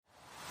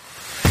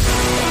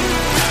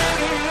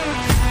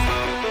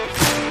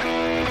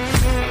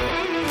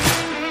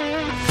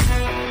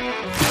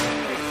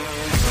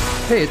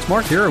Hey, it's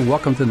Mark here, and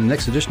welcome to the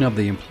next edition of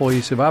the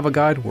Employee Survival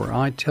Guide, where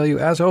I tell you,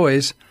 as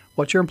always,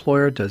 what your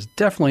employer does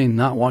definitely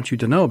not want you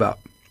to know about,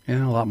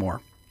 and a lot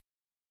more.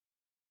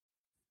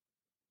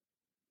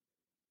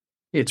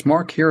 Hey, it's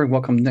Mark here, and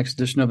welcome to the next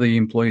edition of the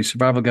Employee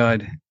Survival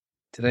Guide.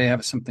 Today I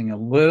have something a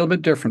little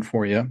bit different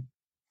for you.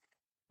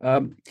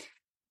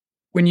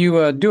 When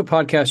you do a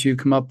podcast, you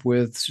come up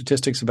with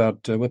statistics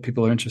about what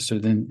people are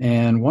interested in.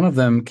 And one of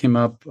them came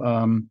up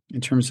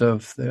in terms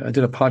of, I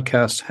did a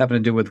podcast having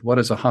to do with what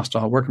is a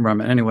hostile work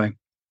environment anyway.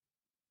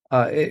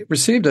 It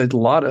received a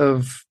lot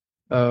of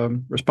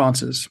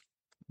responses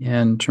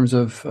in terms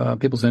of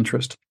people's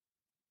interest.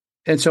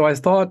 And so I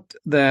thought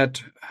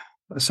that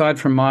aside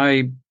from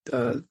my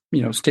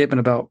statement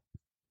about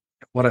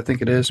what I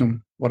think it is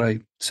and what I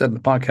said in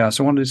the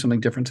podcast, I wanted to do something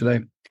different today.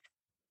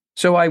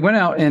 So I went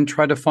out and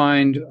tried to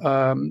find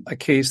a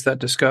case that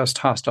discussed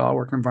hostile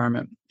work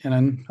environment,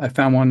 and I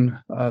found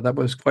one that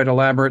was quite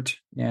elaborate.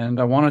 And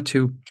I wanted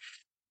to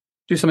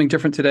do something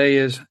different today: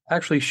 is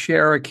actually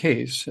share a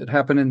case. It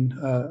happened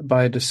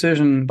by a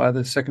decision by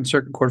the Second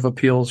Circuit Court of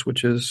Appeals,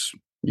 which is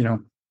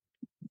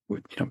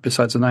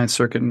besides the Ninth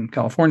Circuit in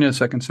California,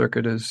 Second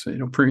Circuit is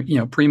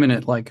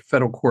preeminent like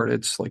federal court.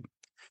 It's like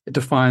it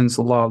defines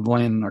the law of the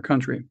land in our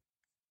country.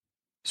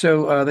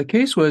 So the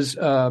case was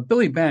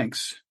Billy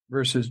Banks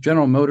versus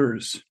General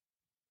Motors.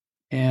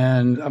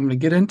 And I'm going to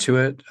get into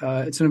it.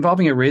 It's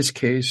involving a race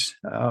case,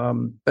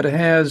 but it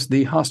has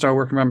the hostile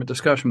work environment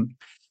discussion.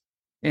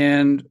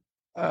 And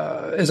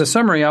as a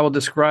summary, I will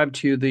describe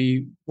to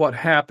you what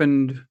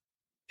happened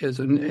as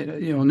an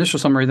initial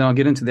summary, then I'll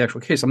get into the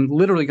actual case. I'm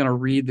literally going to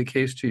read the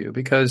case to you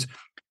because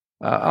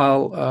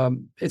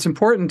it's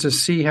important to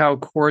see how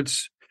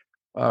courts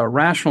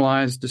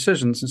rationalize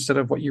decisions instead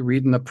of what you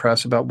read in the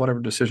press about whatever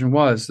decision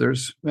was.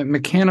 There's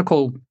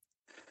mechanical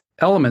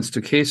elements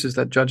to cases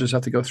that judges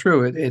have to go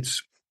through.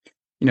 It's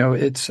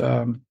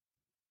the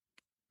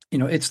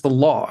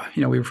law.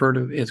 We refer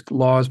to it's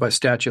laws by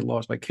statute,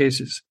 laws by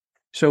cases.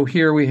 So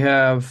here we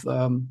have,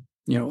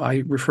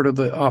 I refer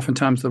to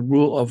oftentimes the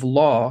rule of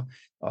law.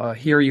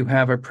 Here you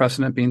have a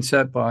precedent being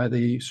set by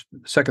the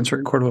Second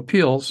Circuit Court of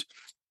Appeals.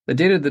 The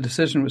date of the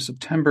decision was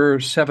September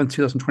 7th,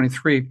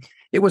 2023.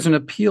 It was an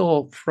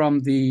appeal from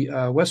the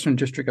Western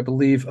District, I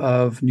believe,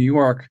 of New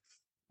York,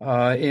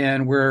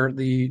 and where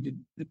the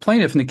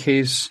plaintiff in the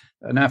case,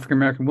 an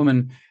African-American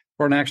woman,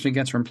 brought an action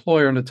against her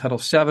employer under Title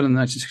VII in the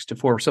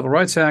 1964 Civil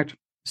Rights Act,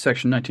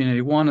 Section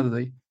 1981 of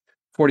the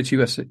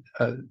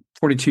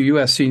 42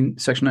 U.S.C.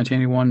 Section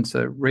 1981. It's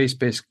a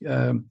race-based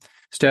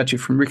statute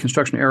from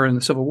Reconstruction era in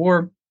the Civil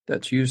War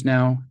that's used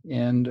now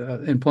in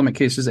employment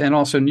cases, and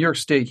also New York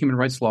State human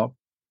rights law.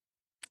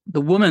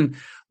 The woman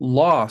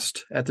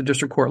lost at the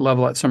district court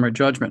level at summary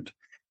judgment,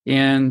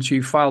 and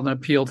she filed an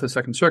appeal to the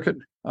Second Circuit.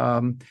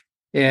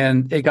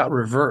 And it got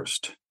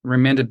reversed,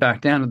 remanded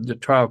back down to the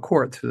trial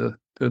court to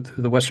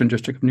the Western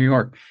District of New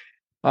York.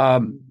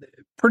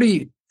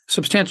 Pretty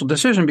substantial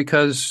decision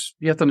because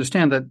you have to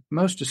understand that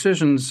most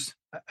decisions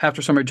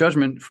after summary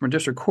judgment from a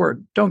district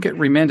court don't get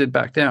remanded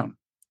back down.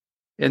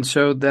 And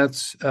so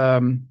that's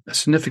a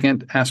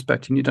significant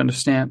aspect you need to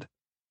understand.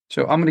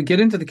 So I'm going to get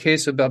into the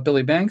case about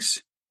Billy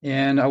Banks,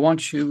 and I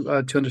want you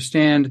to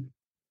understand.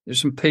 There's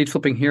some page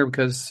flipping here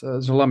because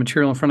there's a lot of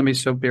material in front of me,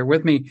 so bear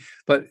with me.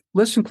 But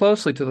listen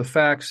closely to the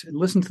facts, and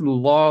listen to the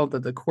law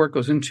that the court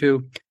goes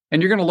into, and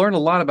you're going to learn a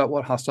lot about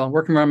what hostile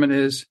work environment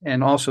is,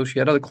 and also she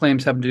had other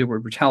claims having to do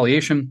with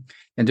retaliation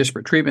and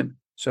disparate treatment.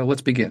 So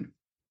let's begin.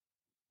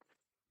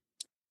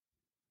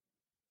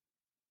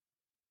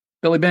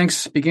 Billy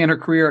Banks began her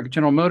career at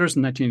General Motors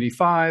in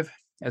 1985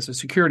 as a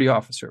security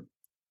officer.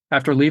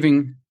 After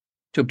leaving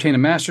to obtain a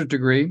master's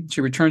degree,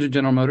 she returned to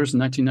General Motors in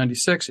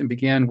 1996 and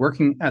began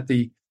working at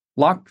the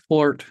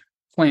Lockport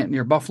plant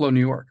near Buffalo, New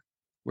York,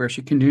 where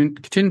she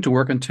continued to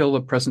work until the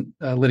present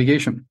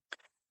litigation.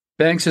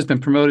 Banks has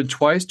been promoted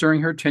twice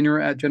during her tenure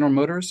at General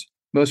Motors,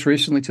 most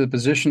recently to the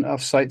position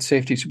of Site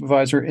Safety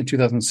Supervisor in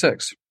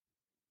 2006.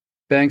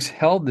 Banks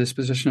held this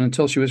position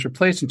until she was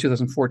replaced in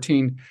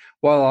 2014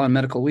 while on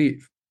medical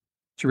leave.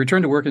 She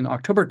returned to work in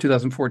October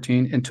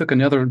 2014 and took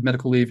another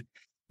medical leave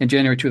in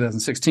January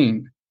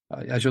 2016.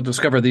 As you'll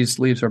discover, these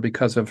leaves are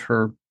because of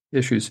her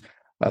issues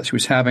she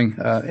was having.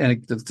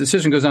 And the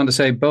decision goes on to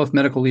say both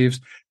medical leaves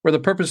were the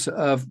purpose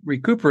of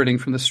recuperating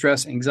from the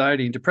stress,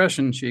 anxiety, and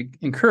depression she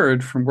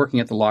incurred from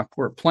working at the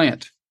Lockport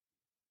plant.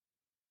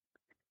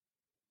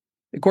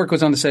 The court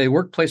goes on to say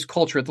workplace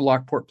culture at the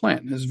Lockport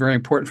plant. This is very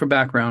important for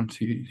background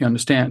to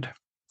understand.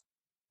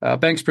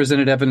 Banks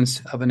presented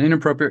evidence of an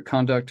inappropriate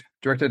conduct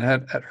directed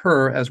at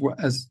her as well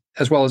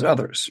as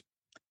others.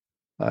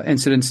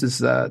 Incidences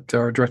that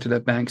are directed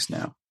at Banks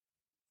now.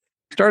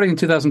 Starting in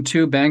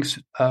 2002, Banks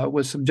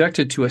was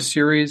subjected to a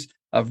series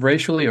of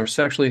racially or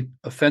sexually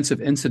offensive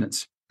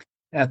incidents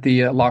at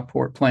the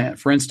Lockport plant.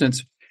 For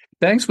instance,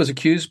 Banks was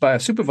accused by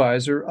a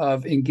supervisor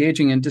of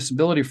engaging in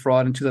disability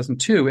fraud in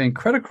 2002 and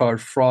credit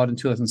card fraud in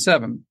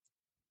 2007.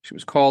 She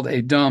was called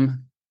a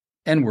dumb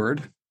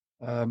N-word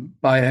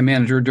by a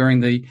manager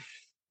during the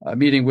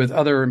meeting with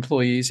other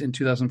employees in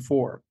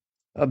 2004.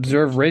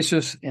 observed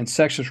racist and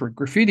sexist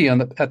graffiti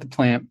at the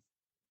plant,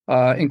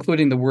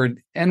 including the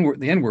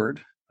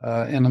N-word.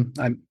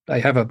 And I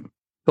have a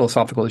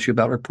philosophical issue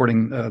about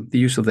reporting the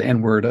use of the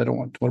N-word. I don't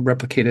want to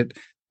replicate it,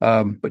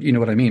 but you know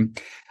what I mean.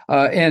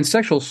 And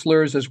sexual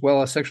slurs, as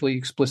well as sexually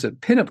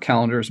explicit pinup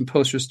calendars and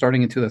posters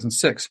starting in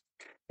 2006,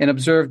 and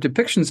observed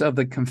depictions of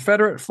the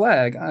Confederate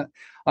flag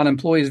on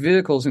employees'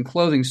 vehicles and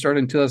clothing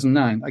starting in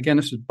 2009. Again,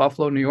 this is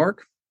Buffalo, New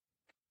York.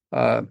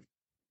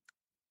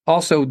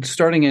 Also,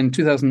 starting in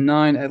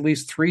 2009, at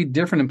least 3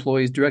 different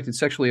employees directed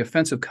sexually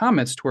offensive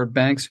comments toward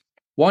Banks.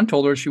 One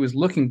told her she was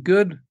looking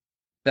good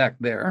back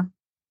there.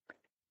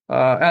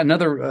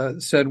 Another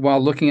said,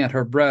 while looking at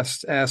her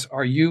breasts, asked,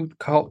 "Are you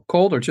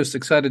cold or just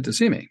excited to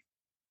see me?"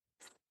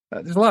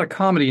 There's a lot of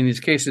comedy in these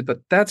cases,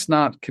 but that's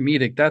not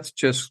comedic. That's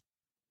just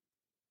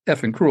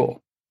effing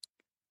cruel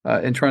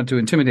and trying to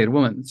intimidate a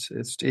woman.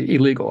 It's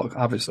illegal,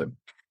 obviously.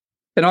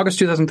 In August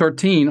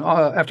 2013,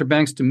 after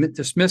Banks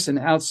dismissed an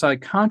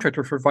outside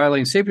contractor for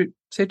violating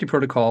safety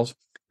protocols,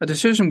 a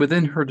decision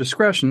within her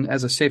discretion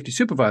as a safety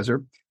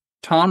supervisor,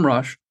 Tom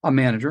Rush, a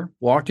manager,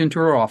 walked into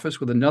her office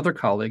with another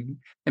colleague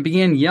and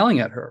began yelling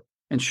at her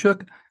and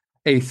shook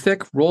a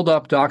thick,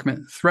 rolled-up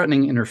document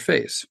threatening in her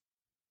face.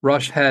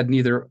 Rush had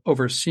neither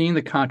overseen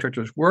the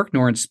contractor's work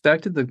nor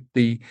inspected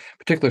the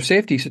particular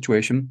safety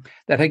situation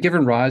that had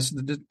given rise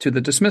to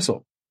the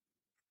dismissal.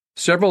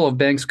 Several of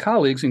Banks'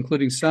 colleagues,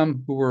 including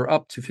some who were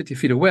up to 50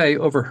 feet away,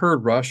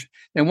 overheard Rush,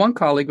 and one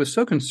colleague was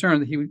so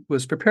concerned that he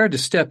was prepared to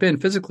step in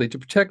physically to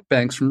protect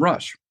Banks from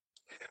Rush.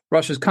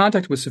 Rush's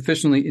conduct was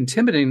sufficiently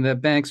intimidating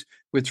that Banks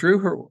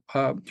withdrew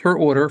her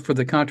order for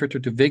the contractor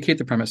to vacate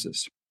the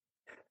premises.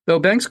 Though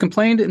Banks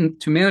complained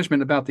to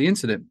management about the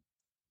incident,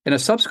 and a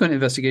subsequent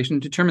investigation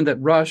determined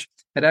that Rush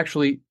had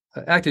actually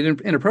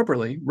acted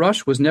inappropriately,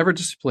 Rush was never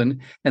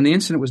disciplined, and the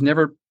incident was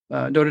never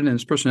noted in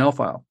his personnel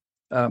file.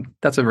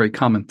 That's a very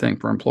common thing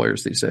for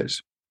employers these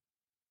days.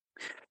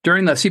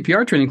 During the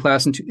CPR training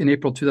class in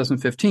April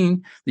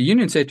 2015, the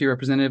union safety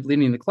representative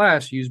leading the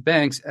class used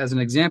Banks as an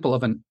example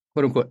of an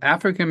quote-unquote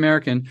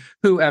African-American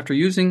who, after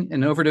using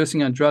and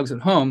overdosing on drugs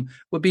at home,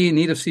 would be in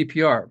need of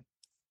CPR.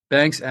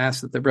 Banks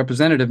asked that the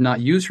representative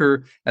not use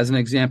her as an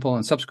example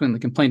and subsequently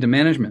complained to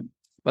management,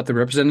 but the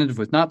representative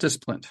was not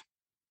disciplined.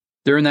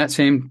 During that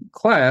same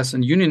class,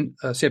 a union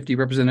safety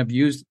representative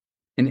used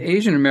an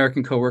Asian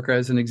American coworker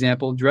as an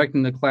example,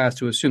 directing the class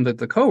to assume that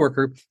the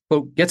coworker,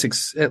 quote,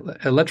 gets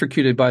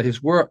electrocuted by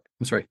his walk,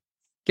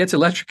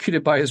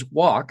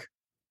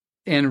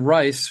 and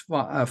rice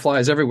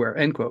flies everywhere,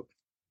 end quote.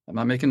 I'm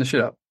not making this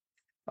shit up.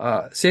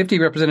 Safety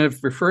representative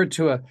referred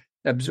to a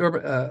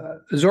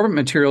absorbent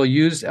material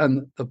used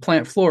on the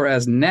plant floor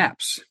as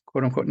naps,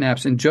 quote unquote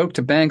naps, and joked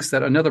to Banks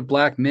that another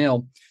black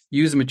male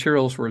used the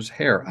materials for his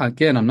hair.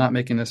 Again, I'm not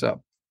making this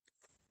up.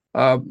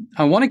 On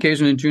one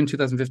occasion in June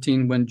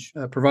 2015, when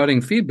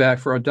providing feedback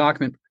for a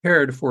document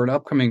prepared for an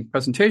upcoming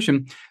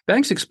presentation,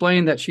 Banks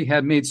explained that she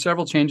had made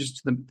several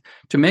changes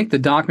to make the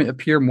document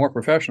appear more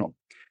professional.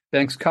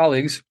 Banks'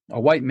 colleagues,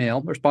 a white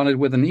male, responded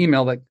with an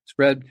email that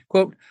read,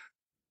 quote,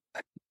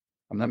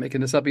 I'm not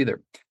making this up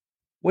either.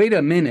 Wait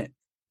a minute.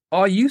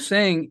 Are you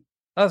saying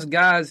us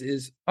guys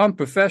is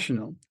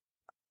unprofessional?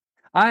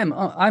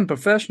 I'm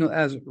professional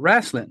as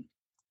wrestling.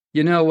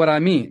 You know what I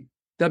mean?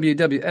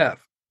 WWF.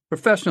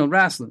 Professional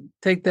wrestling.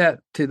 Take that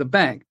to the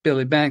bank,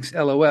 Billy Banks,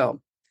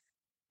 LOL.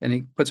 And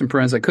he puts in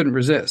parentheses, I couldn't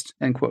resist,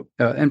 end quote,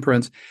 end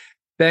parentheses.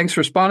 Banks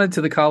responded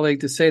to the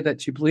colleague to say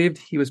that she believed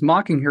he was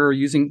mocking her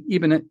using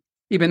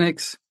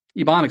Ebonics,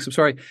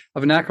 a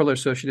vernacular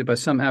associated by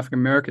some African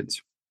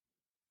Americans.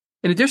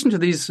 In addition to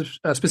these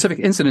specific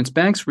incidents,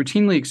 Banks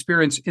routinely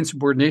experienced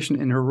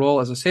insubordination in her role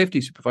as a safety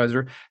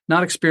supervisor,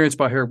 not experienced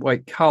by her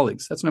white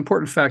colleagues. That's an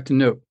important fact to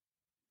note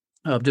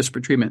of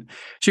disparate treatment.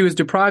 She was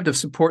deprived of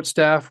support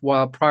staff,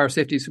 while prior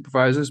safety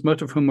supervisors,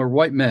 most of whom were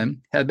white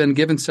men, had been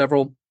given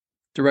several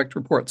direct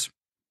reports.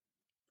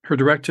 Her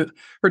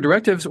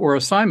directives or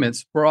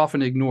assignments were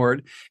often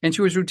ignored, and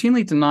she was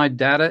routinely denied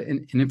data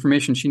and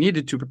information she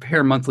needed to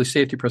prepare monthly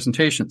safety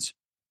presentations.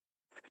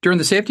 During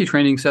the safety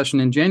training session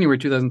in January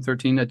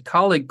 2013, a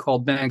colleague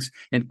called Banks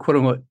an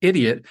quote-unquote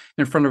idiot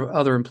in front of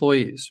other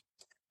employees.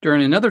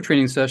 During another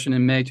training session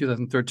in May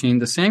 2013,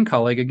 the same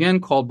colleague again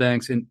called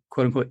Banks an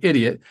quote-unquote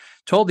idiot,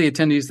 told the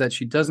attendees that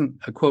she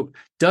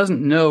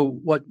doesn't know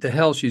what the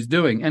hell she's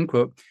doing, end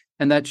quote,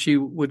 and that she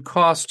would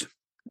cost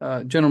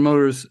General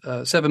Motors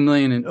 $7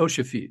 million in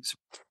OSHA fees.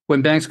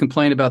 When Banks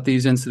complained about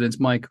these incidents,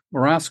 Mike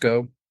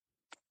Morasco,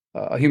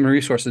 a human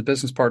resources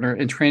business partner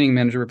and training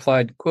manager,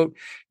 replied, quote,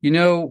 you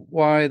know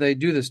why they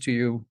do this to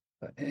you,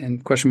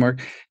 and question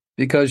mark,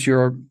 because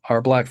you're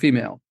our black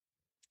female.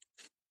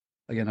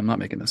 Again, I'm not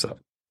making this up.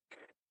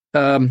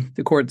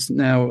 The court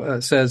now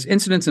says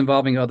incidents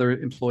involving other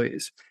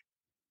employees.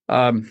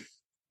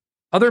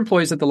 Other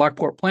employees at the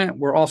Lockport plant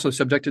were also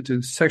subjected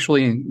to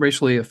sexually and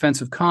racially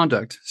offensive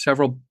conduct.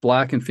 Several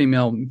black and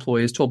female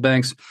employees told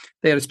Banks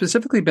they had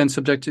specifically been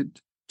subjected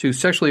to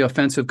sexually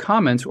offensive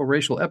comments or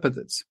racial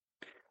epithets.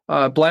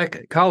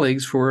 Black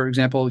colleagues, for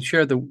example,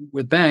 shared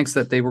with banks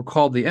that they were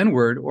called the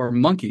N-word or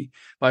monkey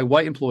by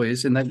white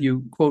employees, and that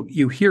you, quote,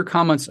 you hear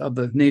comments of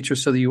the nature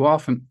so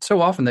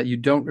often that you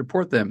don't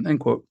report them,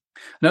 end quote.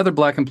 Another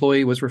Black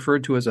employee was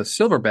referred to as a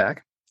silverback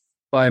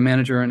by a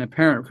manager in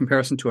apparent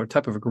comparison to a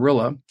type of a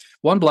gorilla.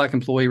 One Black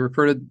employee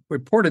reported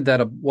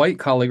that a white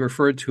colleague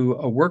referred to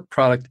a work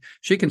product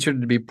she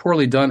considered to be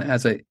poorly done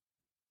as I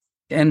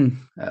can't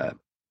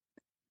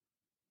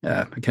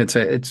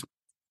say it.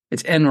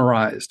 It's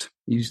N-rized.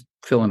 You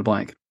fill in the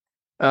blank.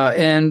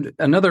 And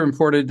another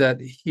reported that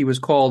he was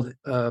called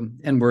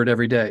N-word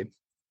every day.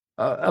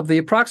 Of the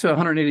approximate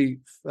 180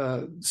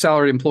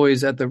 salaried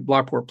employees at the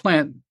Lockport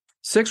plant,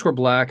 6 were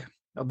Black.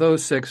 Of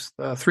those 6,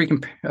 3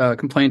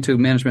 complained to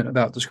management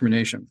about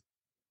discrimination.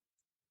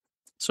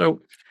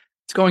 So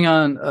it's going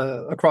on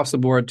across the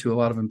board to a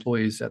lot of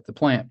employees at the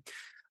plant.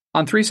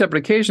 On 3 separate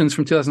occasions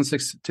from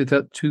 2006 to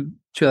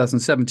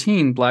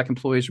 2017, Black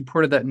employees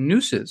reported that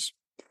nooses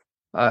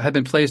had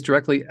been placed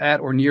directly at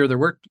or near their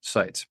work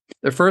sites.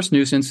 Their first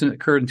noose incident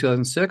occurred in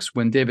 2006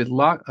 when David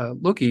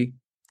Lukey,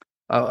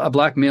 a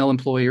Black male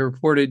employee,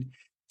 reported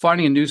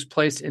finding a noose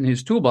placed in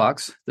his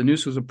toolbox. The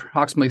noose was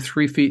approximately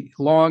 3 feet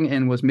long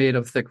and was made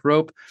of thick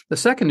rope. The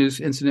second noose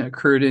incident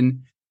occurred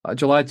in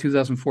July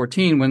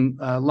 2014 when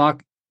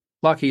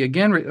Lukey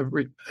again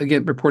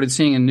reported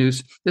seeing a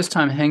noose, this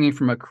time hanging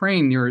from a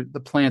crane near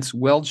the plant's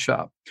weld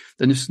shop.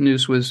 The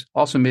noose was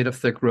also made of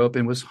thick rope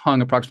and was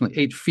hung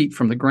approximately 8 feet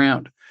from the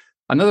ground.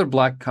 Another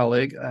Black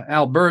colleague,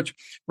 Al Birch,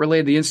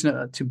 relayed the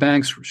incident to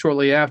Banks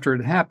shortly after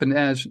it happened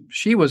as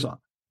she was on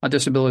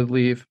disability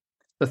leave.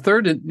 The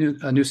third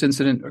noose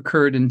incident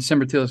occurred in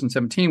December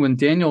 2017 when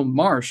Daniel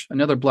Marsh,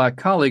 another Black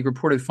colleague,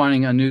 reported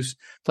finding a noose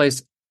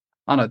placed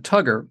on a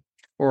tugger,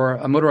 or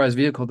a motorized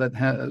vehicle that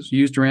was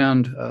used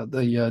around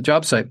the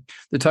job site.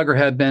 The tugger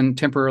had been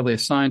temporarily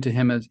assigned to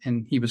him,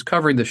 and he was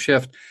covering the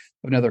shift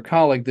of another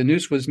colleague. The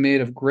noose was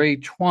made of gray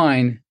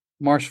twine.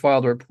 Marsh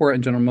filed a report,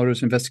 and General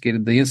Motors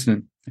investigated the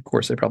incident. Of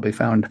course, they probably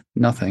found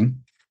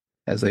nothing,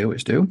 as they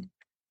always do.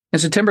 In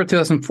September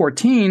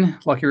 2014,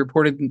 Lukey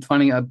reported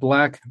finding a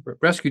Black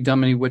rescue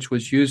dummy, which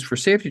was used for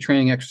safety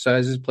training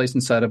exercises, placed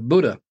inside a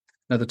Buddha,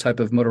 another type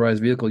of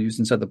motorized vehicle used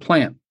inside the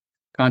plant.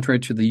 Contrary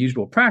to the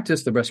usual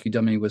practice, the rescue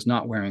dummy was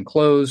not wearing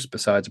clothes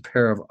besides a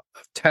pair of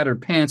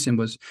tattered pants and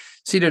was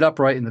seated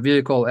upright in the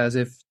vehicle as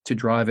if to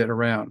drive it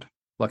around.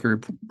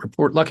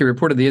 Lukey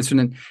reported the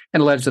incident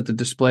and alleged that the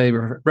display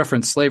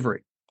referenced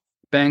slavery.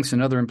 Banks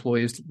and other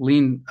employees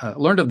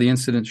learned of the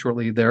incident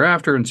shortly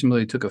thereafter and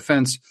similarly took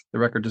offense. The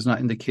record does not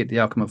indicate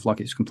the outcome of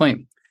Lukey's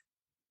complaint.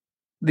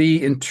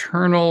 The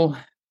internal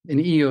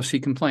and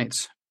EEOC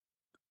complaints.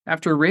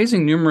 After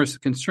raising numerous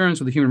concerns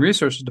with the Human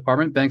Resources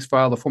Department, Banks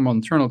filed a formal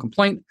internal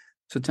complaint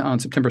on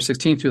September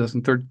 16,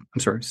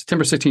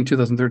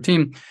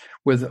 2013,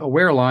 with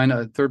AwareLine,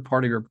 a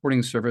third-party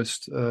reporting service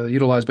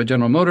utilized by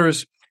General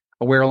Motors.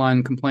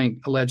 AwareLine complaint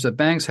alleged that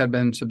Banks had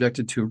been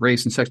subjected to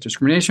race and sex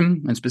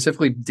discrimination and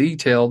specifically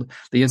detailed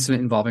the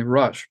incident involving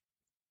Rush.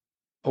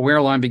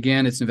 AwareLine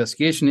began its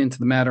investigation into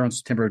the matter on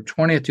September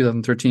 20th,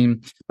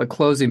 2013, but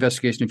closed the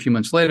investigation a few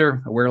months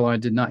later.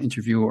 AwareLine did not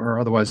interview or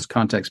otherwise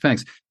contact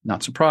Banks.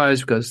 Not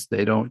surprised, because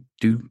they don't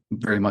do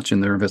very much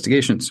in their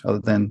investigations other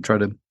than try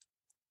to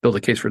build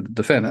a case for the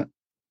defendant.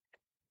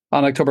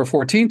 On October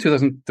 24th,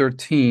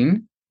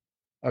 2013,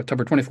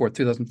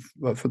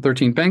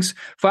 Banks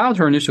filed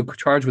her initial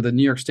charge with the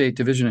New York State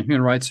Division of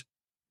Human Rights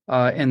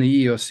and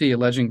the EEOC,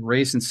 alleging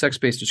race and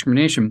sex-based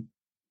discrimination.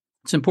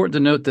 It's important to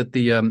note that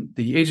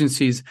the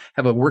agencies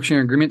have a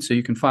work-sharing agreement, so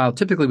you can file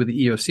typically with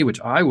the EEOC,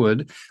 which I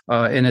would,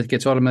 and it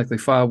gets automatically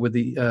filed with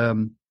the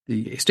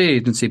state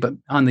agency. But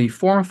on the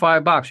Form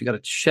 5 box, you got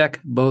to check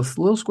both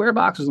little square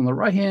boxes on the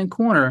right-hand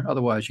corner.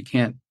 Otherwise, you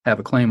can't have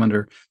a claim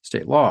under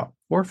state law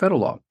or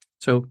federal law.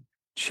 So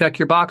check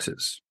your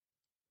boxes.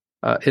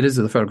 It is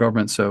the federal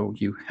government, so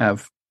you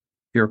have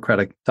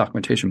bureaucratic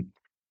documentation.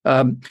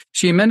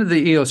 She amended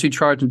the EEOC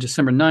charge on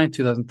December 9th,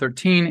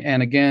 2013,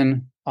 and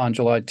again on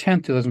July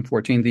 10th,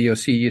 2014, the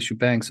EEOC issued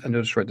Banks a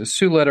notice right to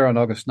sue letter on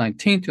August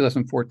 19th,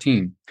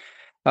 2014.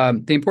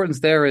 The importance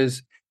there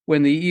is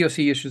when the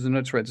EEOC issues a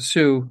notice right to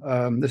sue,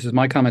 this is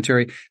my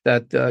commentary,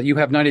 that you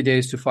have 90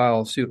 days to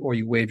file a suit or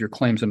you waive your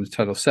claims under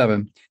Title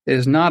VII. It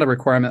is not a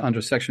requirement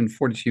under Section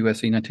 42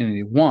 U.S.C.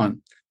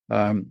 1981.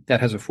 That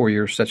has a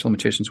 4-year statute of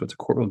limitations, which the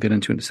court will get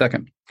into in a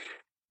second.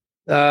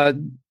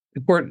 The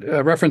court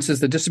references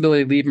the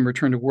disability leave and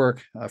return to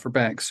work for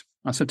Banks.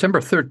 On September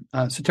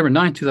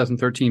 9,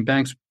 2013,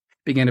 Banks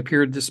began a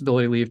period of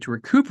disability leave to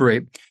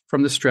recuperate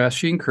from the stress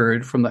she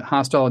incurred from the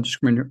hostile and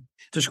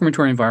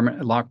discriminatory environment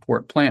at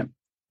Lockport plant.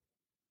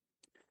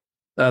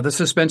 The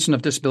suspension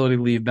of disability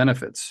leave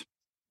benefits.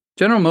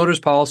 General Motors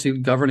policy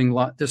governing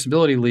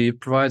disability leave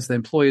provides that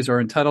employees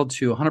are entitled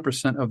to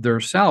 100% of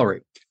their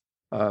salary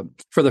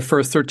for the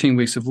first 13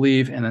 weeks of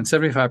leave, and then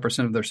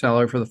 75% of their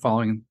salary for the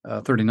following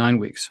 39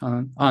 weeks.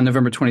 On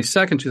November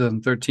 22nd,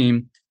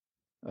 2013,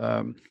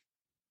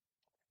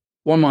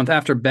 1 month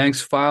after Banks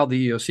filed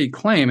the EEOC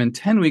claim and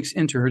 10 weeks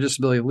into her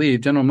disability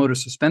leave, General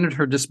Motors suspended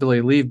her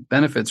disability leave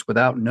benefits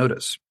without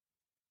notice.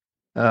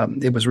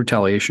 It was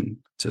retaliation.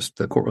 Just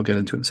the court will get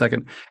into in a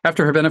second.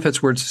 After her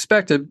benefits were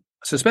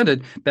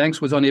suspended,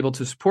 Banks was unable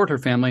to support her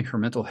family. Her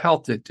mental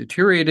health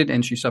deteriorated,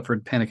 and she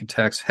suffered panic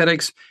attacks,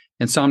 headaches,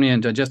 insomnia,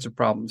 and digestive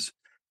problems.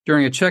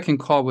 During a check-in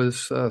call with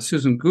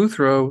Susan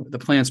Guthrow, the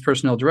plan's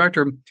personnel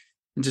director,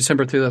 in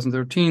December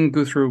 2013,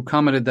 Guthrow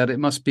commented that it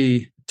must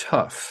be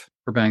tough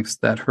for Banks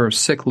that her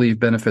sick leave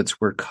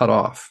benefits were cut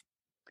off.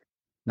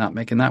 Not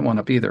making that one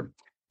up either.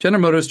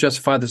 General Motors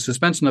justified the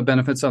suspension of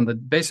benefits on the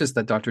basis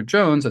that Dr.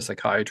 Jones, a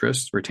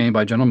psychiatrist retained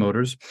by General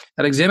Motors,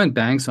 had examined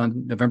Banks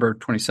on November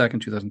 22,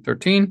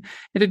 2013,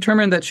 and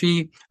determined that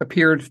she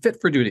appeared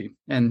fit for duty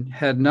and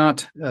had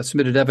not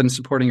submitted evidence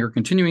supporting her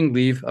continuing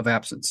leave of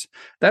absence.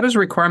 That is a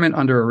requirement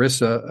under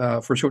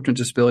ERISA for short-term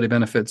disability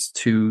benefits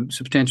to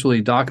substantially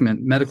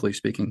document, medically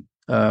speaking.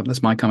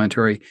 That's my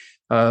commentary.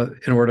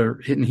 In order,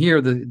 and here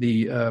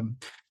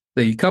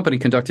the company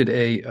conducted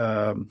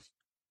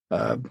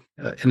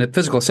in a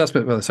physical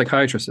assessment with a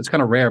psychiatrist. It's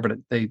kind of rare, but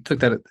they took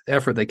that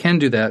effort. They can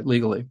do that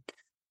legally.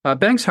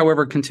 Banks,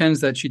 however,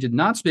 contends that she did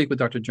not speak with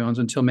Dr. Jones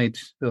until May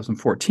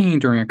 2014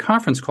 during a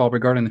conference call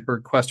regarding her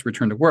request to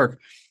return to work.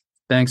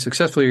 Banks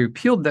successfully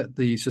appealed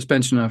the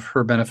suspension of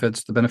her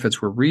benefits. The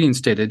benefits were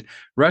reinstated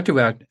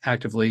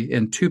retroactively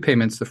in two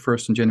payments, the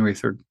first on January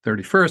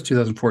 31st,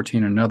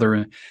 2014, and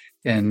another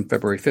in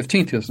February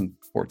 15,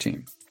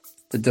 2014.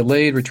 The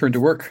delayed return to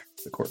work,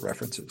 the court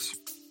references.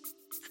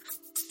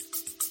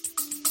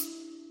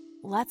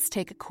 Let's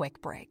take a quick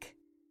break.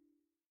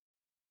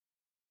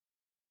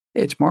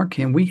 Hey, it's Mark,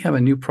 and we have a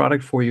new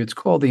product for you. It's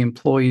called the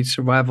Employee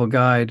Survival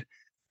Guide,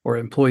 or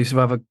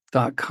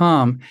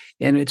EmployeeSurvival.com,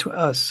 and it's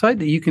a site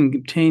that you can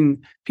obtain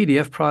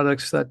PDF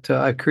products that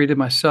I've created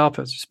myself.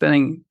 I was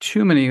spending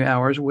too many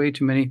hours, way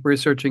too many,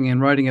 researching and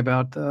writing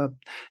about,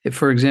 if,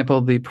 for example,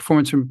 the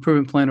performance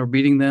improvement plan or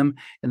beating them,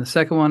 and the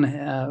second one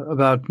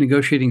about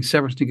negotiating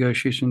severance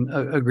negotiation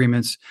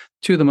agreements,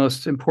 two of the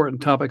most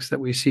important topics that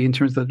we see in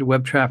terms of the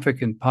web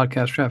traffic and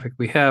podcast traffic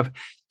we have.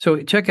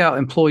 So check out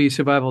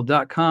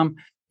EmployeeSurvival.com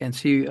and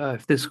see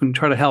if this can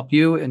try to help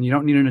you, and you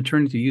don't need an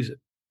attorney to use it.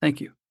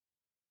 Thank you.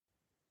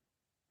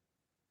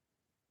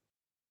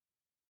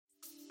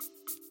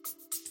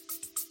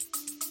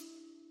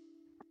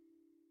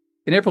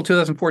 In April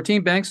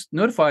 2014, Banks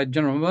notified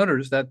General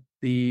Motors that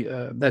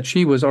that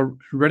she was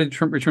ready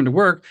to return to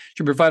work.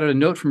 She provided a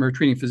note from her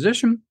treating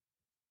physician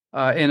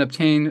and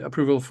obtained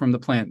approval from the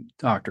plant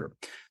doctor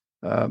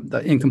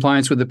in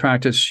compliance with the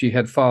practice she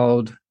had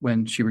followed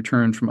when she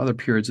returned from other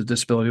periods of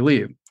disability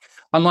leave.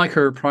 Unlike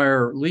her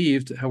prior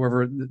leave,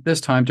 however,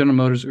 this time General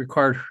Motors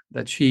required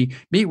that she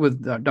meet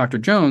with Dr.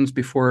 Jones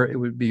before it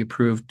would be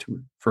approved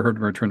for her to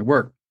return to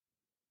work.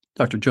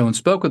 Dr. Jones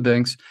spoke with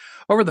Banks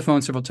over the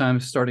phone several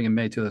times starting in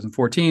May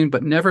 2014,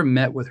 but never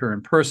met with her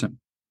in person.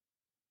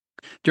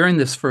 During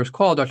this first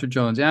call, Dr.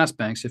 Jones asked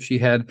Banks if she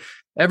had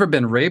ever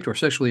been raped or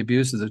sexually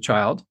abused as a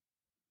child,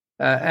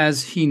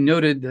 as he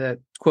noted that,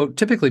 quote,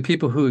 typically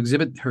people who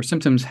exhibit her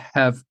symptoms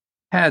have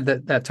had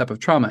that type of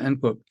trauma, end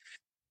quote.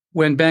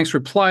 When Banks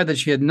replied that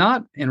she had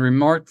not and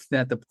remarked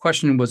that the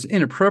question was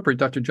inappropriate,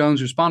 Dr.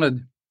 Jones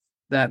responded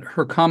that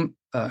her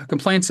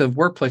complaints of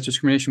workplace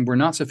discrimination were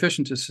not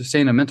sufficient to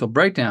sustain a mental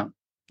breakdown,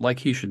 like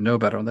he should know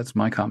better. That's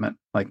my comment.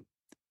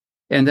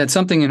 And that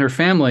something in her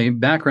family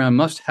background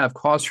must have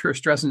caused her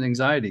stress and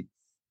anxiety.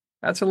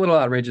 That's a little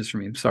outrageous for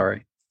me. I'm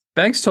sorry.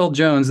 Banks told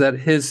Jones that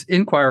his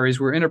inquiries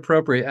were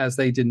inappropriate as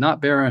they did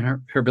not bear on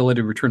her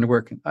ability to return to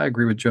work. I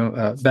agree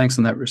with Banks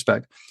in that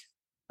respect.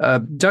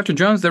 Dr.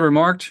 Jones then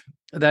remarked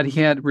that he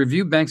had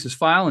reviewed Banks's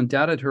file and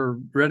doubted her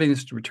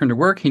readiness to return to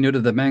work. He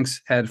noted that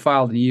Banks had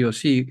filed the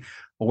EEOC,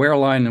 Aware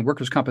Line, and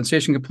workers'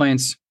 compensation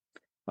complaints,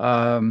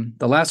 the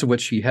last of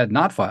which she had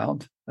not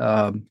filed,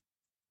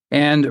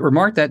 and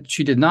remarked that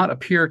she did not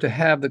appear to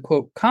have the,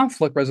 quote,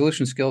 conflict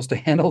resolution skills to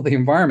handle the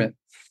environment.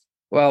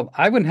 Well,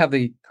 I wouldn't have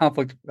the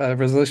conflict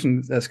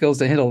resolution skills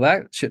to handle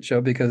that shit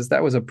show because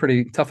that was a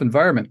pretty tough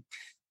environment.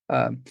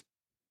 And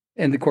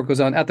the court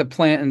goes on, at the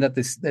plant, and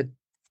that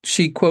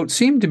she, quote,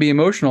 seemed to be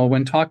emotional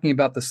when talking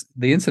about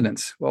the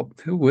incidents. Well,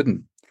 who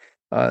wouldn't?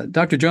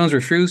 Dr. Jones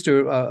refused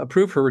to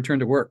approve her return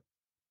to work.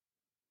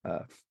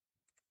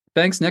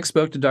 Banks next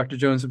spoke to Dr.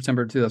 Jones in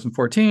September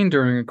 2014.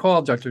 During a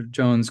call, Dr.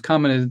 Jones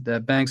commented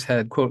that Banks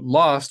had, quote,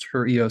 lost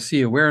her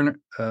EOC awareness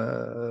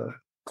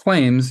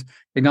claims,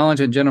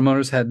 acknowledged that General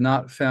Motors had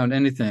not found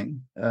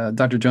anything.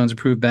 Dr. Jones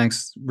approved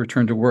Banks'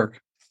 return to work.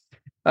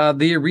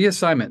 The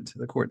reassignment,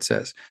 the court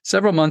says.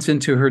 Several months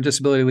into her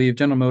disability leave,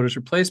 General Motors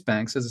replaced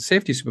Banks as a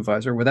safety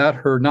supervisor without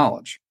her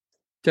knowledge.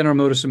 General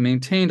Motors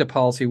maintained a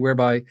policy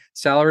whereby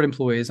salaried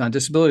employees on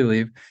disability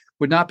leave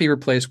would not be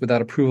replaced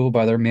without approval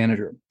by their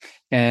manager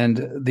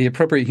and the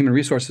appropriate human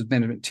resources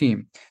management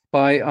team.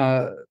 But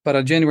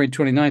on January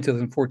 29,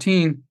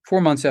 2014,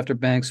 4 months after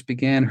Banks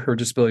began her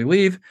disability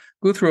leave,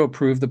 Guthrow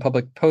approved the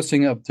public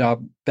posting of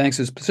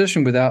Banks's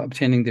position without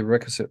obtaining the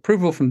requisite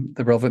approval from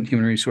the relevant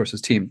human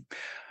resources team.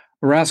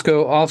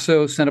 Marasco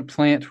also sent a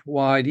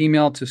plant-wide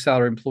email to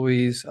salaried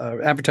employees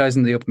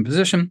advertising the open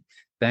position.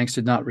 Banks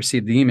did not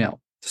receive the email,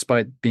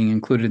 despite being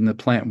included in the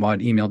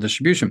plant-wide email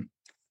distribution.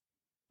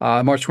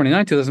 March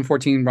 29,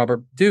 2014,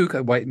 Robert Duke,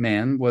 a white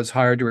man, was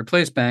hired to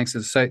replace Banks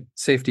as site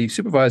safety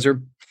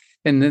supervisor.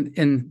 And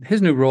in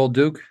his new role,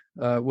 Duke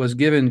was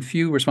given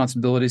few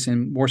responsibilities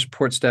and more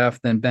support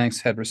staff than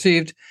Banks had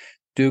received.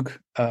 Duke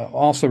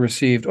also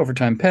received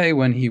overtime pay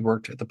when he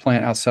worked at the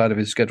plant outside of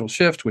his scheduled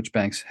shift, which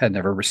Banks had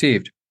never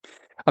received.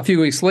 A few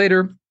weeks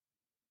later,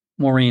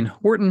 Maureen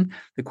Horton,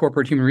 the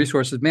corporate human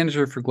resources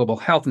manager for global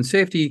health and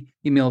safety,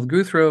 emailed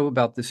Guthrow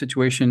about the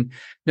situation,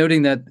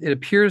 noting that it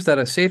appears that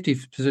a safety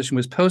position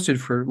was posted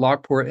for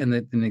Lockport and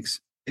that an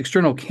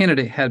external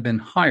candidate had been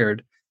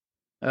hired,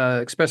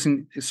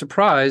 expressing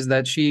surprise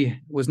that she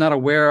was not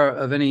aware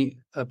of any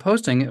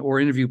posting or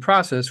interview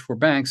process for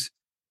Banks'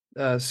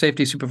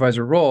 safety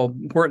supervisor role.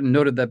 Horton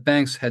noted that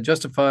Banks had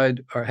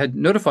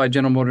notified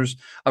General Motors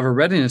of her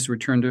readiness to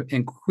return to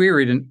and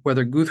queried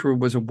whether Guthrow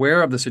was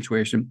aware of the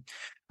situation.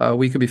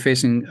 We could be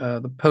facing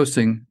the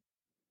posting.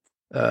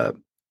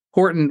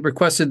 Horton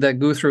requested that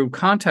Guthrow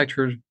contact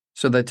her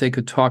so that they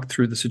could talk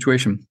through the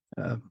situation.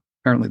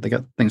 Apparently, they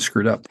got things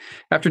screwed up.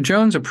 After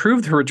Jones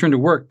approved her return to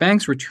work,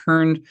 Banks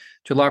returned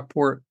to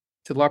Lockport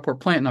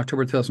plant in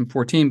October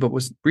 2014, but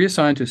was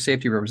reassigned to a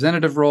safety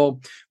representative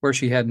role where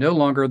she had no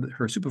longer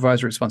her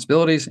supervisory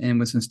responsibilities and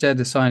was instead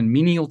assigned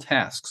menial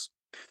tasks.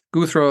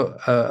 Guthrow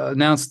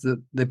announced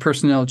the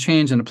personnel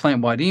change in a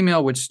plant-wide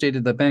email, which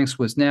stated that Banks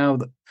was now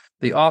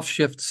the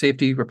off-shift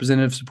safety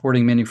representative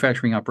supporting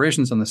manufacturing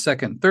operations on the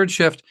second and third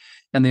shift,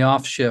 and the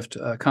off-shift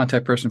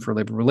contact person for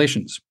labor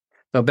relations.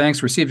 Though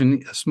Banks received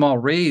a small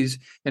raise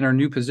in her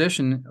new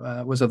position,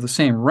 was of the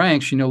same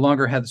rank, she no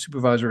longer had the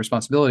supervisory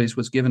responsibilities,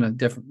 was given a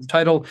different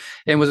title,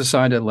 and was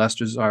assigned a less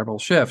desirable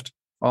shift.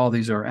 All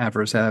these are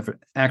adverse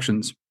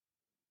actions.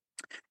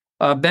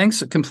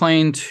 Banks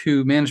complained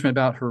to management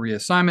about her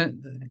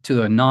reassignment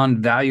to a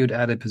non-valued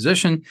added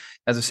position.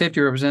 As a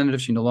safety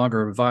representative, she no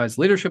longer advised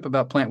leadership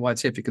about plant-wide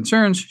safety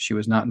concerns. She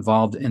was not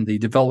involved in the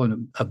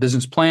development of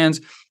business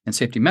plans and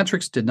safety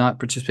metrics, did not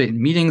participate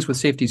in meetings with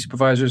safety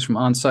supervisors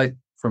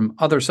from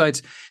other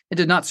sites, and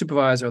did not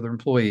supervise other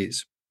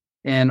employees.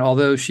 And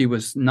although she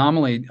was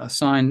nominally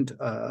assigned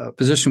a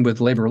position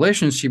with labor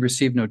relations, she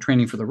received no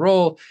training for the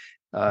role,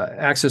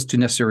 access to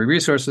necessary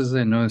resources,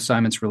 and no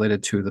assignments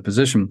related to the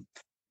position.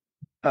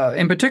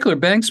 In particular,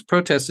 Banks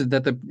protested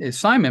that the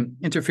assignment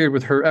interfered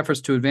with her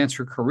efforts to advance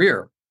her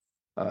career.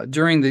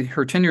 During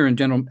her tenure at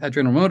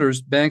General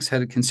Motors, Banks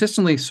had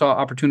consistently sought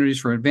opportunities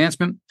for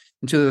advancement.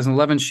 In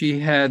 2011, she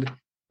had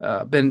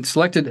been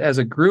selected as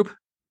a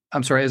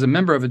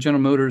member of a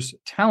General Motors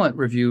talent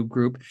review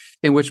group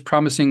in which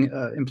promising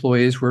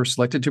employees were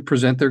selected to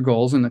present their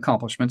goals and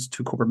accomplishments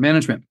to corporate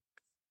management.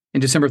 In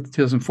December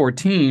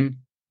 2014,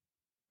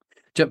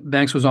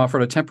 Banks was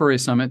offered a temporary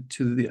assignment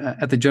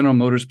at the General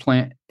Motors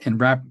plant in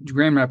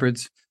Grand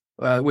Rapids,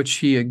 which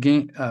she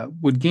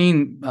would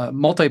gain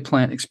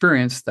multi-plant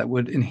experience that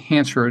would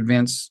enhance her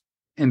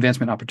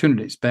advancement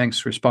opportunities.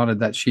 Banks responded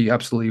that she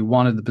absolutely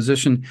wanted the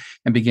position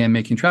and began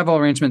making travel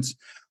arrangements.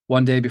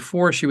 One day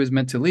before she was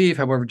meant to leave,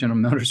 however, General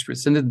Motors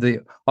rescinded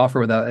the offer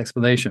without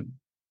explanation.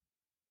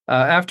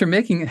 After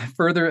making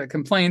further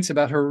complaints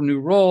about her new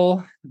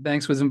role,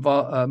 Banks was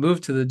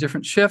moved to the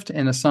different shift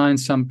and assigned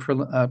some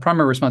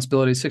primary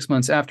responsibilities. 6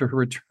 months after her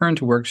return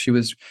to work, she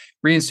was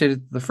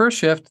reinstated to the first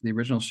shift, the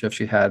original shift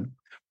she had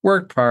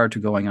worked prior to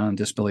going on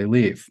disability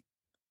leave.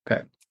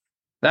 Okay.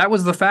 That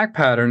was the fact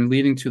pattern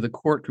leading to the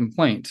court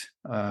complaint.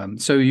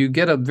 So you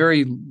get a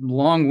very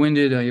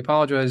long-winded, I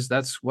apologize,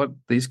 that's what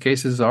these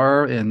cases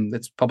are, and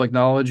it's public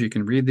knowledge. You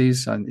can read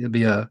these. It'll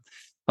be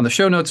on the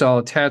show notes, I'll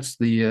attach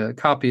the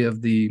copy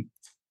of the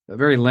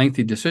very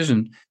lengthy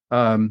decision.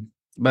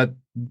 But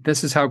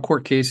this is how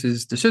court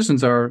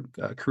decisions are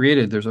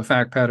created. There's a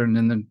fact pattern,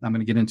 and then I'm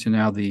going to get into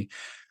now the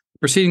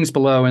proceedings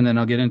below, and then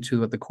I'll get into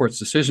what the court's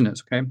decision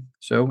is. Okay.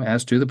 So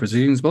as to the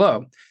proceedings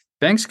below,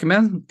 Banks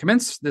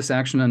commenced this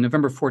action on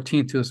November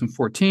 14,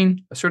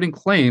 2014, asserting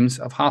claims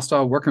of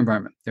hostile work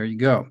environment. There you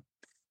go.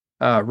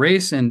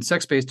 Race and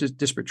sex-based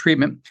disparate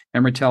treatment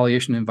and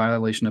retaliation in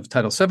violation of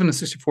Title VII of the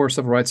 64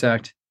 Civil Rights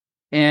Act,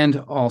 and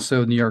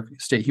also New York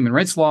State Human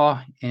Rights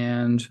Law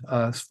and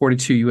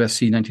 42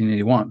 U.S.C.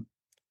 1981,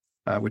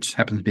 which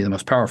happens to be the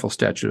most powerful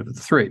statute of the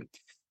three.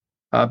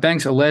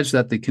 Banks alleged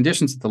that the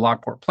conditions at the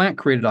Lockport plant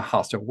created a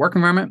hostile work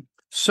environment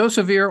so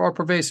severe or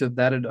pervasive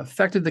that it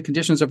affected the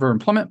conditions of her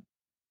employment.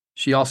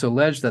 She also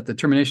alleged that the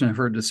termination of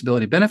her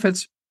disability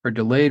benefits, her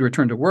delayed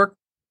return to work,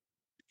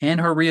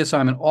 and her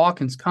reassignment all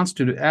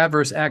constituted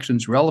adverse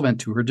actions relevant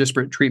to her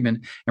disparate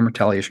treatment and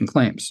retaliation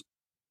claims.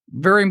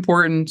 Very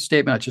important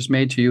statement I just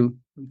made to you.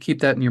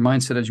 Keep that in your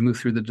mindset as you move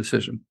through the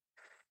decision.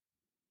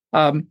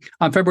 On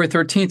February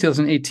 13,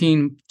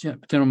 2018,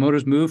 General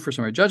Motors moved for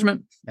summary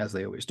judgment, as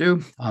they always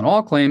do, on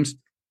all claims.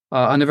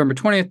 On November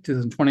 20th,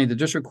 2020, the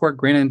district court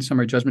granted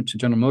summary judgment to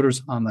General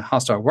Motors on the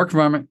hostile work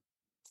environment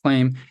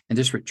claim and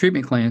disparate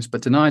treatment claims,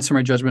 but denied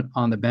summary judgment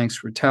on the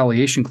bank's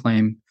retaliation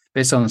claim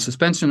based on the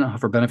suspension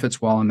of her benefits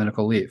while on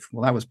medical leave.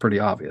 Well, that was pretty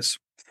obvious.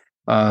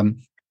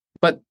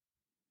 But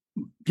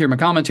here, my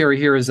commentary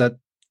here is that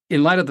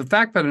in light of the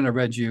fact pattern I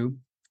read you,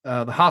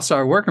 the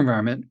hostile work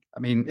environment, I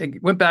mean,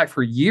 it went back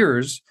for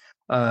years,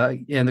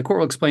 and the court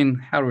will explain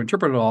how to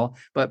interpret it all,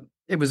 but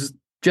it was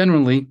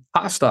genuinely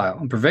hostile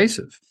and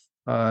pervasive.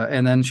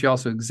 And then she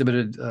also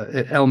exhibited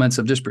elements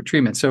of disparate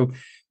treatment. So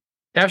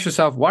ask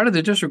yourself, why did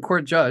the district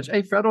court judge,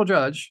 a federal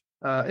judge,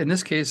 in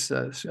this case,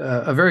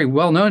 a very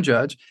well-known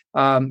judge,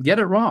 get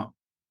it wrong?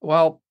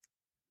 Well,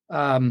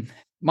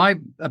 my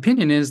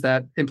opinion is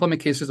that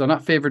employment cases are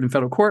not favored in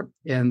federal court,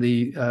 and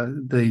the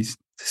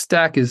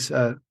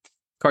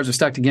cards are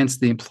stacked against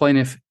the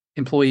plaintiff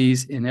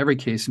employees in every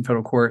case in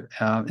federal court.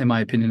 In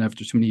my opinion,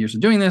 after so many years of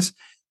doing this,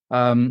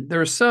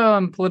 there is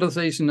some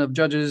politicization of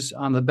judges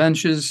on the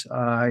benches.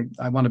 I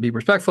want to be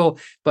respectful,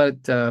 but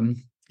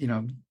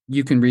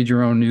you can read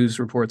your own news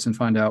reports and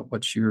find out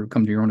come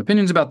to your own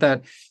opinions about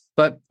that.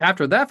 But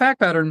after that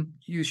fact pattern,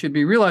 you should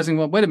be realizing,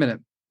 well, wait a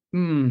minute.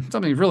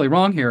 Something's really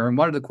wrong here. And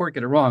why did the court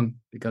get it wrong?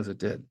 Because it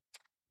did.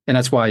 And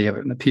that's why you have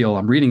an appeal.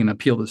 I'm reading an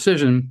appeal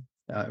decision.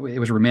 It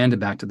was remanded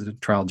back to the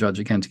trial judge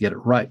again to get it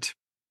right.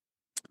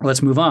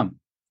 Let's move on.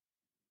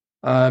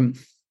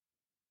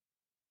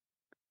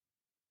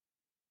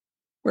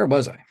 Where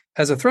was I?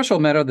 As a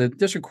threshold matter, the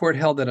district court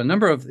held that a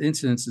number of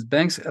incidences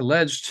Banks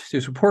alleged to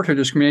support her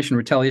discrimination and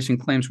retaliation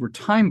claims were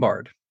time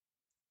barred.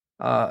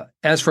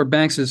 As for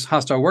Banks's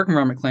hostile work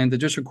environment claim, the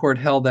district court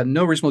held that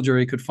no reasonable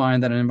jury could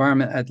find that an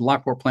environment at the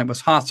Lockport plant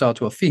was hostile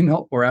to a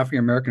female or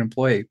African-American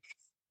employee.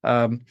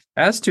 And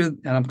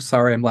I'm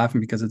sorry, I'm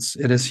laughing because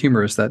it is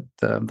humorous that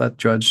that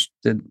judge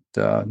did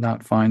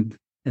not find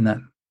in that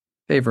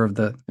favor of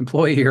the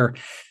employee here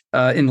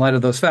in light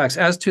of those facts.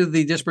 As to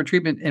the disparate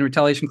treatment and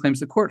retaliation claims,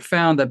 the court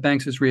found that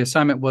Banks's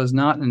reassignment was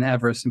not an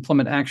adverse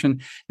employment action,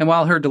 and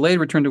while her delayed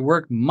return to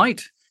work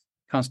might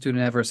constitute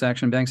an adverse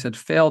action, Banks had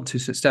failed to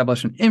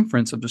establish an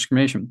inference of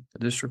discrimination. The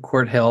district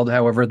court held,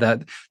 however,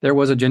 that there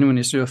was a genuine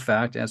issue of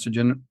fact as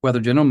to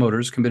whether General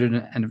Motors committed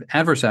an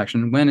adverse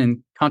action when,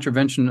 in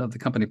contravention of the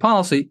company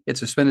policy, it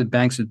suspended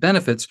Banks'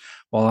 benefits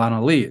while on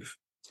a leave.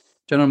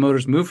 General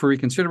Motors moved for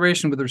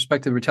reconsideration with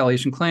respect to the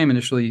retaliation claim,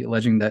 initially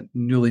alleging that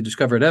newly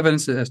discovered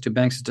evidence as to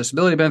Banks'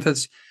 disability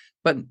benefits,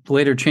 but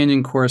later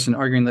changing course and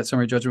arguing that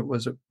summary judgment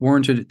was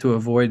warranted to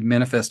avoid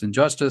manifest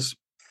injustice.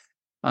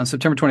 On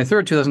September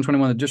 23rd,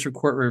 2021, the district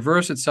court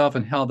reversed itself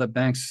and held that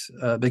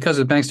because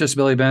of Banks'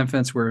 disability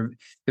benefits were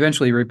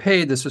eventually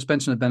repaid, the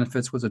suspension of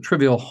benefits was a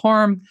trivial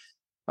harm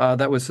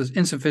that was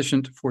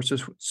insufficient for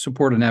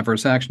support an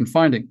adverse action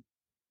finding.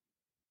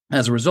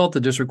 As a result, the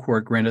district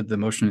court granted the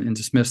motion and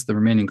dismissed the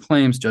remaining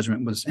claims.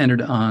 Judgment was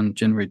entered on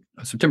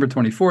September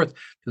 24th,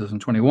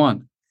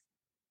 2021.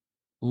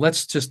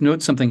 Let's just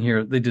note something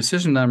here. The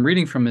decision that I'm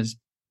reading from is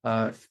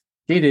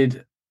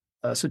dated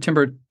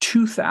September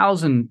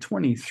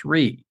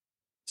 2023.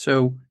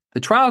 So the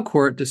trial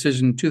court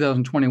decision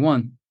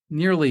 2021,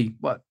 nearly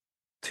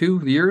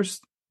 2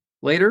 years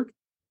later?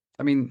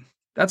 I mean,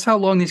 that's how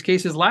long these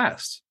cases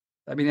last.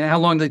 I mean, how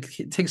long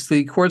it takes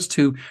the courts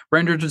to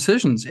render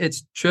decisions.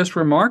 It's just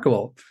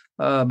remarkable.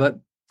 But,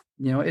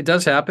 it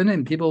does happen,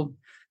 and people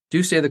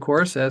do stay the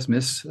course, as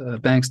Miss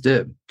Banks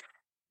did,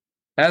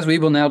 as we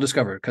will now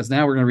discover, because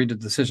now we're going to read the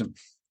decision.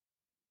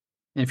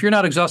 And if you're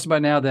not exhausted by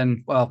now,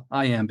 then, well,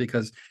 I am,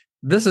 because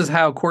this is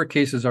how court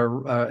cases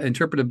are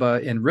interpreted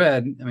by and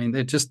read. I mean,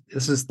 this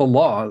is the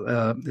law.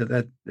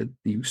 That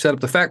you set up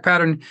the fact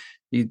pattern,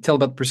 you tell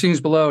about the proceedings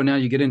below, and now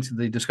you get into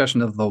the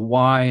discussion of the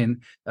why,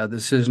 and the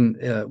decision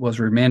was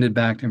remanded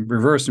back and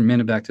reversed and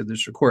remanded back to the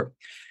district court.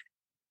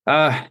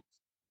 I'm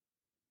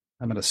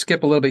going to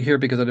skip a little bit here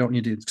because I don't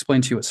need to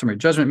explain to you what summary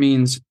judgment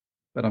means,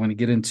 but I'm going to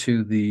get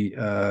into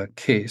the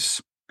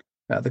case.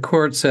 The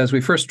court says, we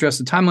first address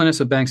the timeliness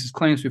of Banks'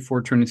 claims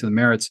before turning to the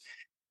merits.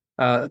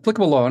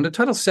 Applicable law. Under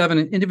Title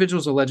VII,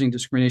 individuals alleging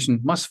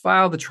discrimination must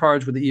file the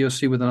charge with the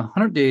EEOC within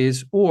 100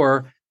 days,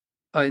 or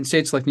in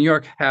states like New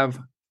York, have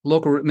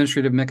local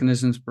administrative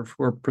mechanisms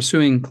for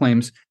pursuing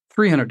claims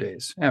 300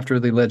 days after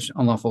the alleged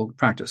unlawful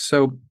practice.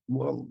 So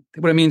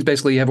what it means,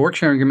 basically, you have a work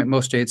sharing agreement in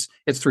most states,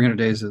 it's 300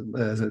 days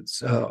as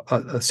it's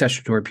a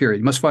statutory period.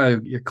 You must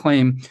file your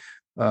claim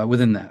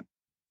within that.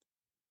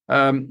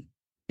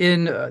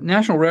 In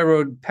National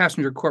Railroad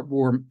Passenger Corp.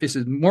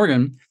 v.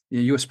 Morgan,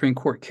 the U.S. Supreme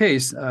Court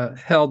case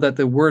held that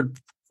the word,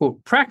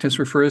 quote, practice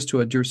refers to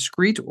a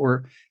discrete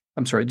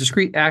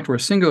act or a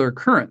singular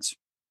occurrence,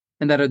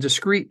 and that a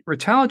discrete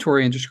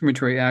retaliatory and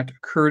discriminatory act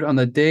occurred on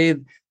the day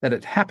that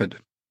it happened.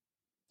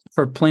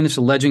 For plaintiffs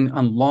alleging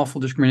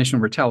unlawful discrimination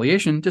or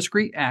retaliation,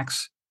 discrete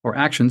acts or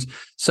actions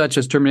such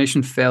as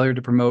termination, failure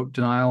to promote,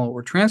 denial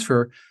or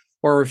transfer,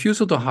 or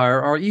refusal to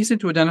hire are easy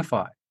to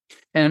identify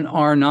and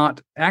are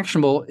not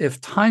actionable if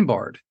time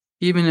barred,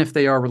 even if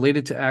they are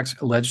related to acts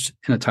alleged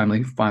in a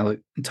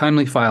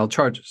timely filed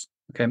charges.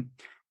 Okay,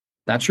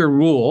 that's your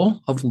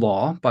rule of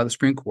law by the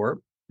Supreme Court,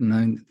 and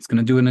then it's going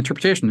to do an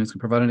interpretation. It's going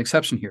to provide an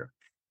exception here.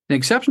 An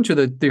exception to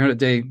the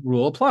 300-day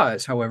rule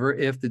applies, however,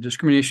 if the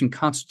discrimination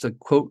constitutes a,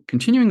 quote,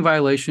 continuing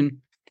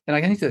violation. And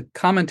I need a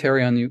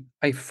commentary on you.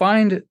 I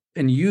find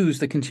and use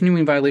the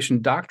continuing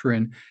violation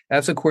doctrine,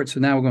 as the courts are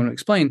now going to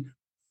explain,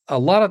 a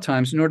lot of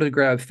times, in order to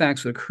grab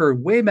facts that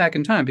occurred way back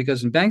in time,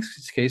 because in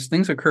Banks' case,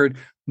 things occurred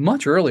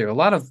much earlier. A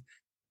lot of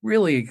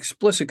really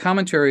explicit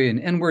commentary and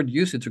N-word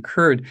usage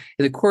occurred,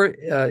 and the court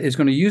is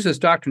going to use this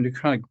doctrine to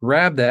kind of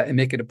grab that and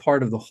make it a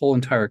part of the whole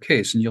entire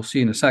case, and you'll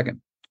see in a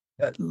second.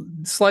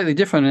 Slightly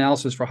different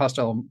analysis for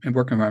hostile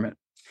work environment.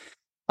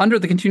 Under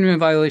the continuing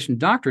violation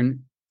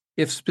doctrine,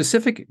 if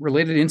specific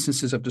related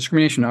instances of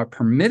discrimination are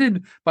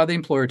permitted by the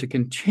employer to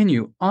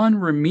continue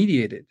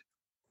unremediated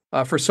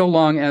for so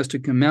long as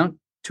to amount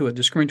to a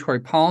discriminatory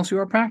policy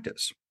or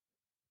practice.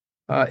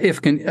 If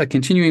a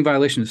continuing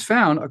violation is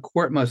found, a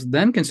court must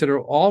then consider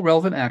all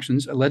relevant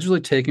actions allegedly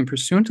taken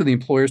pursuant to the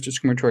employer's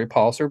discriminatory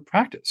policy or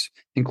practice,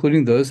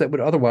 including those that would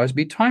otherwise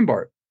be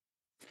time-barred.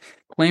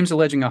 Claims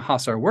alleging a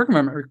hostile work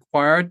environment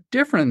require a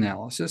different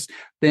analysis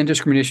than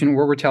discrimination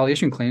or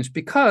retaliation claims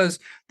because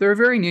their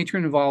very nature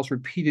involves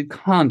repeated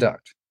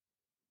conduct.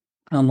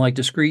 Unlike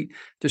discrete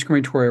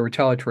discriminatory or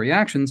retaliatory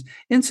actions,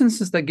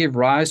 instances that give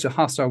rise to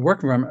hostile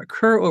work environment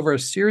occur over a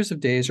series of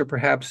days or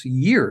perhaps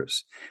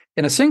years,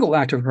 and a single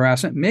act of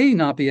harassment may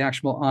not be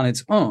actionable on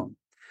its own.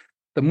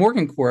 The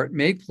Morgan Court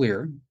made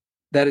clear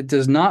that it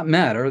does not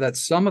matter that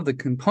some of the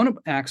component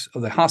acts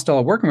of the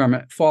hostile work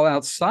environment fall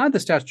outside the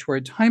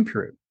statutory time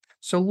period.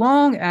 So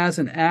long as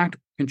an act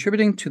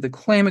contributing to the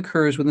claim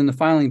occurs within the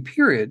filing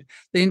period,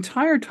 the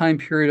entire time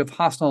period of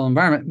hostile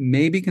environment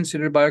may be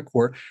considered by a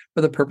court for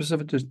the purpose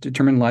of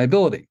determining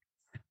liability.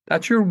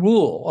 That's your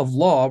rule of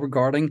law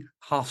regarding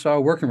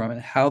hostile work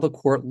environment, how the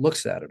court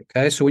looks at it.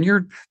 Okay, so when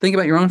you're thinking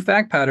about your own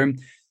fact pattern,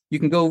 you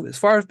can go as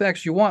far back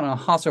as you want on a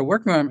hostile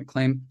work environment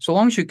claim, so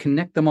long as you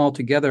connect them all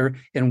together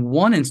and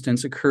one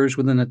instance occurs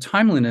within the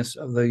timeliness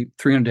of the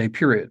 300-day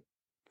period.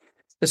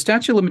 The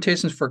statute of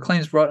limitations for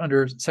claims brought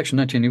under Section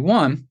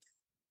 1981,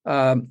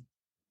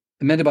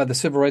 amended by the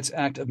Civil Rights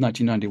Act of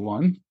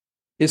 1991,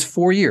 is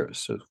 4 years.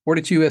 So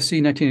 42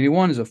 U.S.C.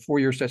 1981 is a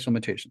 4-year statute of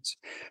limitations.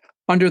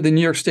 Under the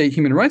New York State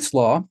human rights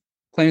law,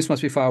 claims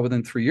must be filed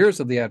within 3 years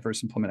of the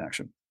adverse employment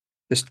action.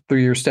 This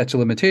 3-year statute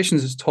of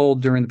limitations is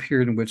told during the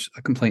period in which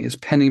a complaint is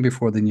pending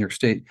before the New York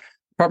State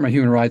Department of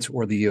Human Rights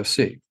or the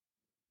EOC.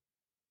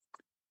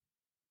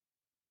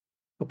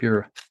 Hope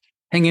you're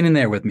hanging in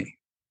there with me.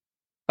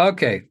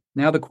 Okay,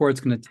 now the court's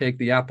going to take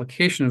the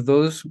application of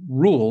those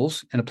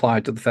rules and apply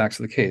it to the facts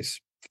of the case.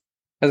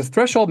 As a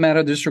threshold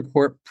matter, the district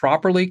court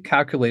properly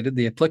calculated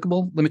the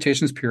applicable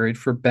limitations period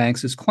for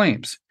Banks's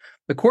claims.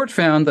 The court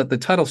found that the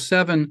Title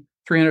VII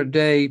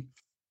 300-day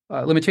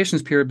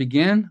limitations period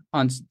began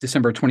on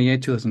December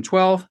 28,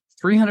 2012,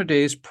 300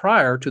 days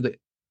prior to the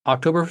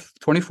October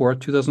 24,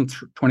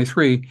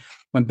 2023,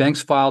 when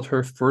Banks filed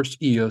her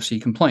first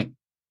EEOC complaint.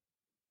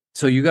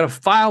 So you got to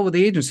file with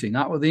the agency,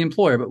 not with the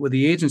employer, but with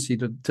the agency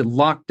to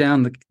lock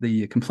down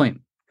the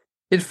complaint.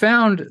 It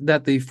found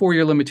that the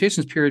 4-year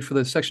limitations period for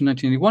the Section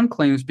 1981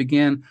 claims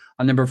began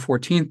on November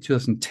 14,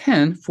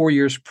 2010, 4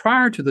 years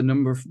prior to the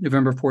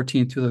November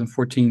 14,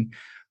 2014,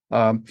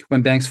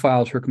 when Banks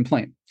filed her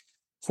complaint.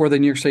 For the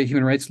New York State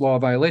human rights law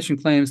violation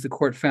claims, the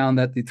court found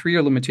that the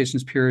 3-year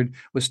limitations period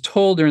was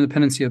told during the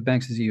pendency of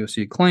Banks'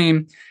 EEOC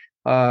claim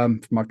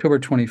from October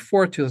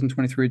 24,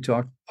 2023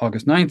 to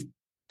August 9th,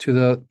 to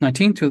the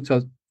 19th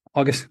to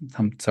August.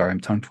 I'm sorry,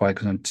 I'm tongue-tied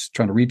because I'm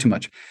trying to read too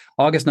much.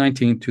 August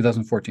 19,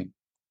 2014,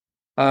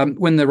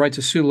 when the right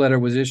to sue letter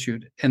was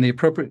issued, and the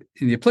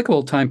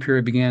applicable time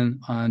period began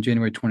on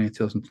January 20,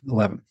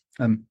 2011.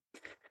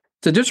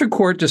 The district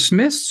court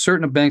dismissed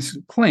certain of Banks'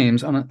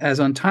 claims as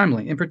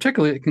untimely. In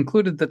particular, it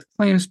concluded that the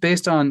claims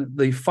based on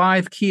the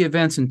 5 key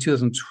events in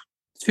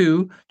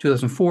 2002,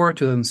 2004,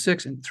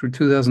 2006, and through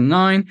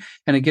 2009,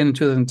 and again in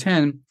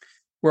 2010,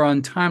 were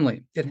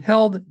untimely. It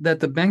held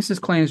that the Banks'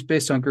 claims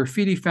based on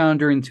graffiti found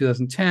during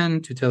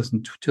 2010 to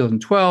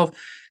 2012,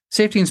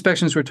 safety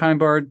inspections were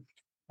time-barred.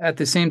 At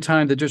the same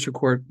time, the district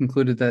court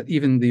concluded that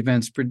even the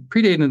events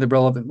predating the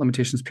relevant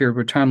limitations period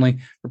were timely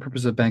for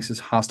purposes of Banks'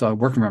 hostile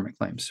work environment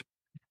claims.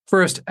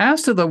 First,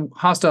 as to the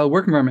hostile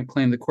work environment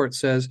claim, the court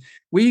says,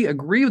 we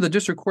agree with the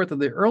district court that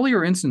the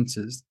earlier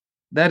instances,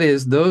 that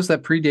is, those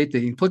that predate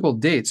the applicable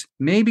dates,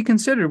 may be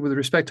considered with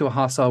respect to a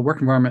hostile work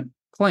environment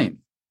claim.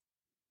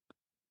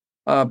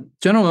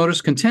 General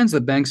Motors contends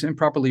that Banks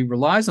improperly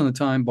relies on the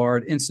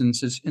time-barred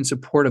instances in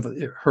support of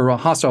her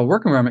hostile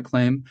work environment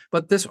claim,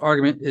 but this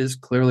argument is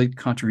clearly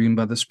contravened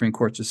by the Supreme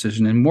Court's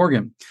decision in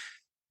Morgan.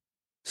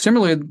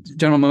 Similarly,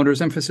 General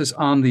Motors' emphasis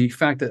on the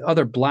fact that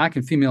other Black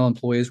and female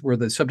employees were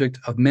the subject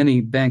of many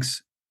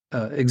Banks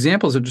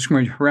examples of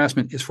discriminatory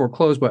harassment is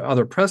foreclosed by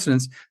other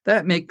precedents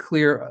that make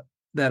clear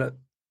that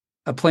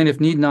a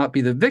plaintiff need not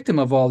be the victim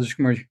of all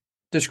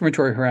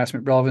discriminatory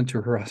harassment relevant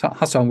to her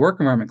hostile work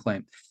environment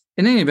claim.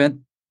 In any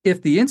event,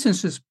 if the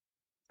instances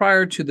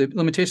prior to the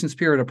limitations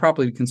period are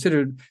properly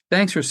considered,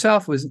 Banks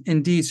herself was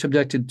indeed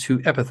subjected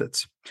to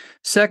epithets.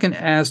 Second,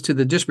 as to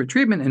the disparate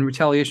treatment and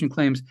retaliation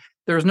claims,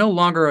 there is no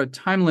longer a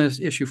timeliness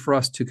issue for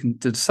us to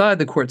decide,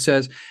 the court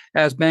says,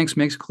 as Banks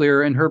makes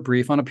clear in her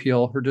brief on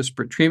appeal, her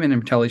disparate treatment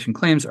and retaliation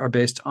claims are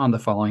based on the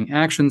following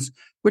actions,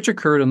 which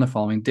occurred on the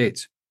following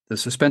dates: the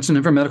suspension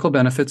of her medical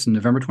benefits on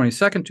November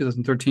 22nd,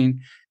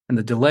 2013, and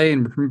the delay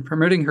in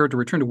permitting her to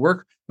return to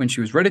work when she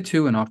was ready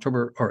to in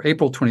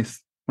April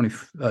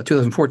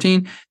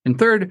 2014. And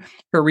third,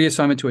 her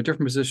reassignment to a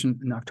different position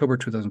in October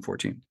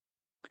 2014.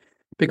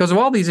 Because of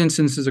all these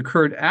instances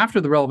occurred after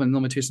the relevant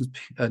limitations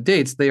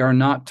dates, they are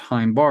not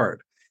time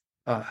barred.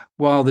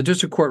 While the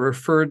district court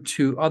referred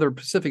to other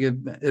specific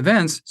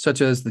events, such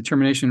as the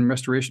termination and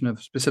restoration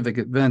of specific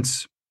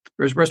events,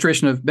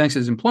 restoration of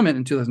Banks's employment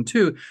in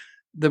 2002,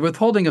 the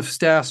withholding of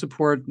staff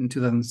support in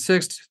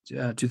 2006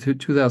 to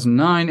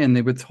 2009, and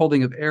the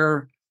withholding of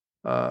air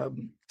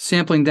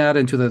sampling data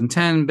in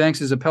 2010,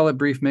 Banks's appellate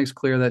brief makes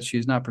clear that she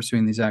is not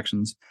pursuing these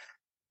actions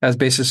as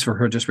basis for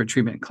her disparate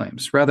treatment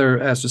claims. Rather,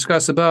 as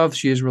discussed above,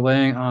 she is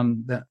relying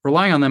on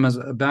them as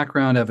a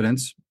background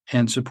evidence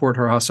and support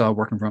her hostile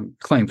work environment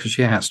claim because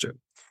she has to.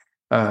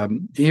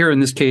 Here in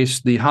this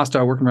case, the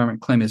hostile work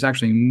environment claim is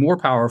actually more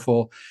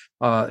powerful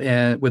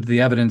and with the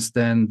evidence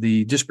than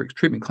the disparate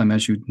treatment claim,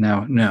 as you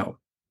now know.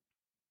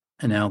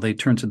 And now they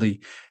turn to the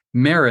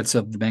merits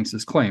of the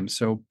Banks's claims.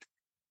 So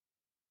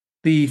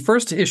the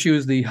first issue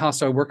is the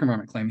hostile work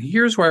environment claim.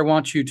 Here's where I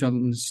want you to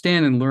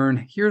understand and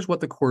learn. Here's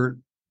what the court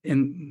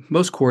in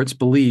most courts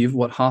believe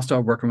what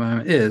hostile work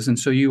environment is. And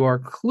so you are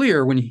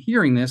clear when you're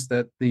hearing this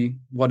that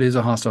what is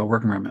a hostile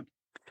work environment.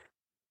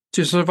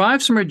 To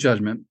survive summary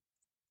judgment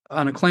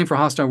on a claim for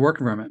hostile work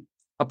environment,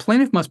 a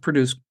plaintiff must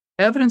produce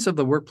evidence of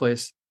the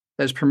workplace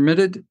that is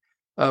permitted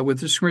with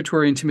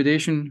discriminatory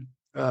intimidation,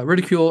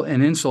 ridicule,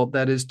 and insult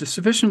that is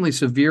sufficiently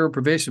severe or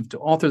pervasive to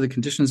alter the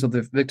conditions of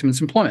the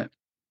victim's employment.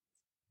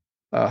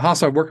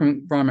 Hostile work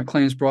environment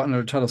claims brought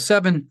under Title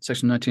VII,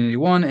 Section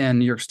 1981, and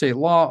New York State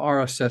law are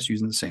assessed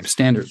using the same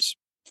standards.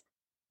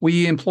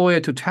 We employ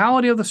a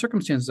totality of the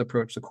circumstances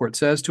approach, the court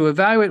says, to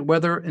evaluate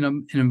whether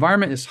an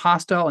environment is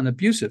hostile and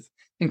abusive,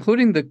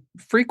 including the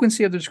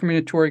frequency of the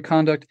discriminatory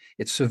conduct,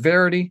 its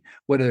severity,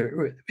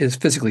 whether it is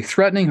physically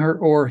threatening her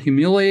or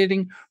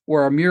humiliating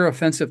or a mere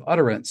offensive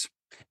utterance,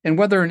 and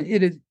whether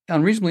it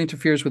unreasonably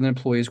interferes with an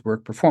employee's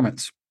work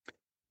performance.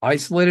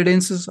 Isolated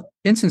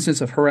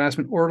instances of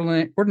harassment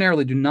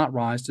ordinarily do not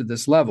rise to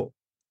this level.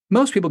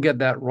 Most people get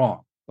that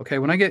wrong. Okay,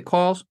 when I get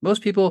calls,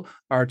 most people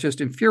are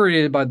just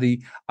infuriated by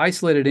the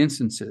isolated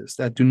instances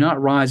that do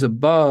not rise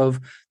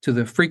above to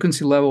the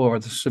frequency level or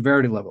the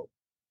severity level.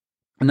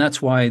 And that's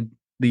why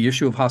the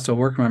issue of hostile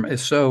work environment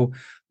is so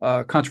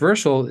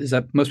controversial, is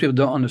that most people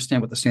don't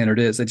understand what the standard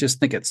is. They just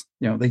think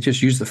they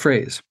just use the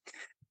phrase.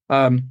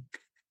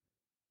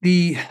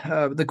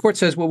 The court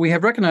says, well, we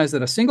have recognized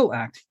that a single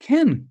act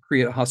can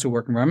create a hostile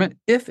work environment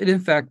if it in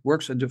fact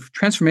works a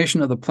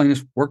transformation of the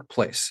plaintiff's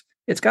workplace.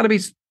 It's got to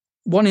be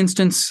one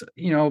instance,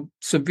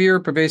 severe,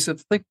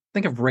 pervasive.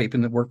 Think of rape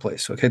in the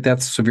workplace. Okay,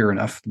 that's severe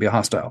enough to be a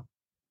hostile.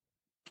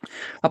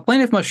 A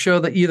plaintiff must show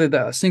that either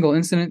the single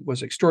incident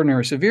was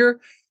extraordinarily severe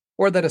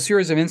or that a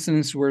series of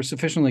incidents were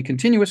sufficiently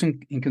continuous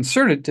and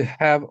concerted to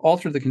have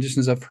altered the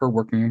conditions of her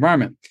working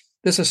environment.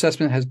 This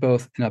assessment has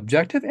both an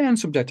objective and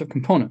subjective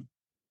component.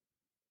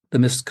 The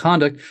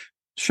misconduct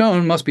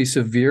shown must be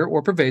severe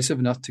or pervasive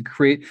enough to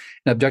create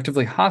an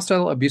objectively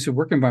hostile, abusive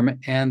work environment,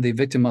 and the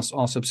victim must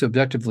also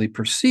subjectively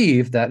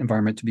perceive that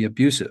environment to be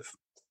abusive.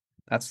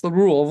 That's the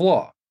rule of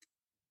law.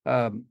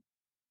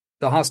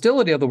 The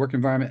hostility of the work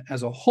environment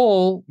as a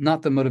whole,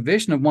 not the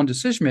motivation of one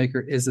decision maker,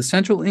 is the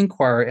central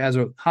inquiry as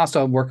a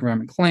hostile work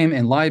environment claim,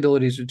 and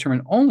liability is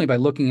determined only by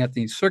looking at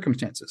these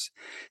circumstances.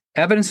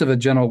 Evidence of a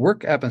general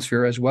work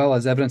atmosphere, as well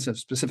as evidence of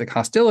specific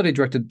hostility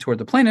directed toward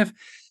the plaintiff,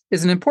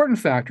 is an important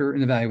factor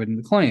in evaluating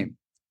the claim.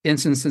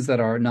 Instances that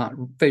are not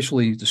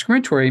facially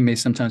discriminatory may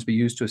sometimes be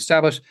used to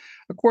establish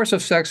a course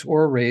of sex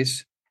or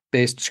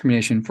race-based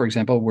discrimination, for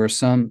example, where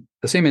the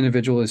same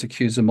individual is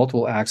accused of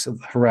multiple acts of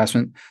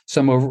harassment,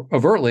 some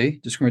overtly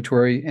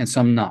discriminatory and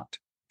some not.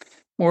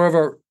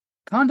 Moreover,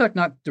 conduct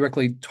not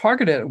directly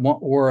targeted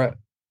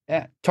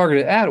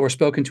at or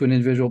spoken to an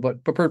individual,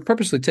 but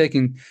purposely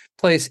taking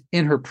place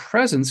in her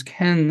presence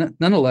can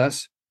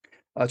nonetheless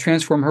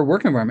transform her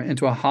work environment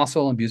into a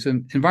hostile and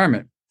abusive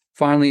environment.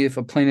 Finally, if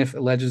a plaintiff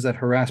alleges that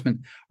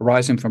harassment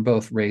arising from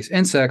both race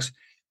and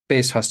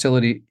sex-based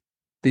hostility,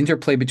 the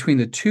interplay between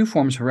the two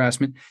forms of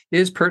harassment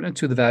is pertinent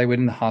to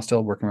evaluating the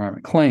hostile work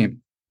environment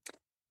claim.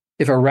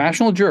 If a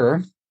rational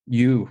juror,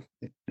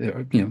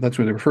 that's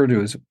what they refer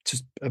to as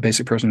just a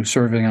basic person who's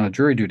serving on a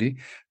jury duty,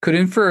 could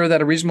infer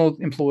that a reasonable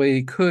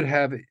employee could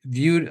have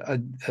viewed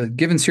a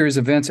given series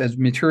of events as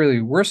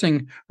materially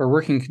worsening her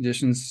working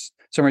conditions,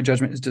 summary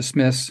judgment is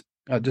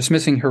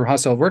dismissing her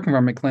hostile work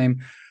environment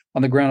claim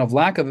on the ground of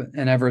lack of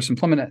an adverse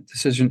employment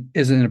decision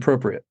is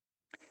inappropriate.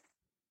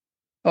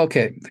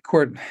 Okay, the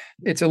court,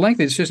 it's a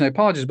lengthy decision, I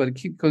apologize, but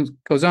it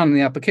goes on in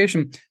the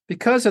application.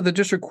 Because of the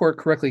district court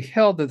correctly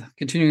held that the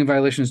continuing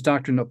violations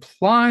doctrine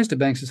applies to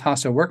Banks's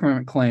hostile work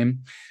environment claim,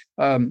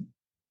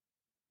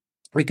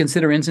 we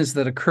consider instances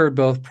that occurred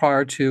both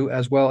prior to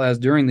as well as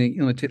during the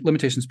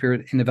limitations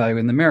period in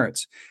evaluating the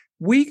merits.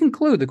 We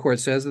conclude, the court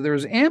says, that there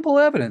is ample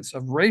evidence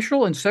of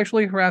racial and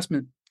sexual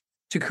harassment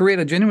to create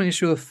a genuine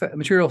issue of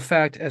material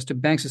fact as to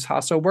Banks's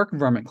hostile work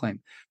environment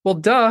claim. Well,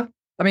 duh.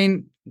 I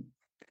mean,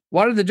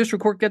 why did the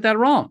district court get that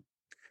wrong?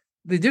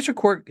 the district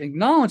court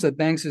acknowledged that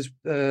Banks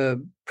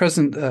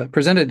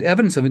presented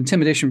evidence of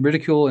intimidation,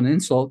 ridicule, and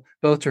insult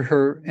both to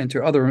her and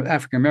to other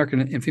African American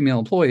and female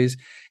employees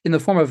in the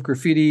form of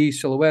graffiti,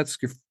 silhouettes,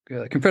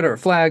 Confederate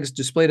flags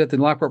displayed at the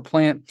Lockport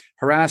plant,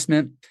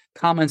 harassment,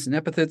 comments, and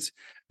epithets.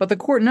 But the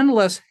court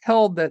nonetheless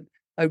held that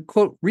a,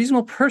 quote,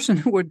 reasonable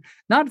person would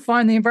not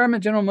find the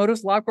Environment General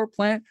Motors Lockport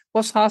plant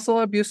was hostile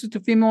or abusive to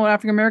female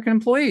African American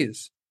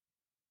employees.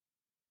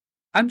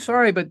 I'm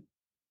sorry, but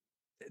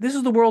this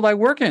is the world I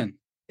work in.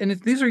 And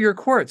these are your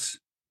courts.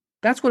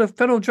 That's what a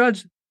federal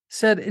judge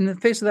said in the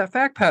face of that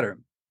fact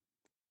pattern.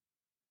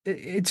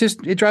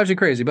 It drives you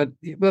crazy, but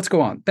let's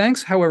go on.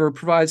 Banks, however,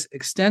 provides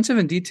extensive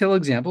and detailed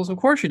examples, of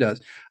course she does,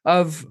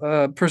 of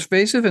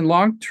pervasive and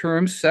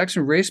long-term sex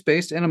and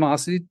race-based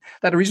animosity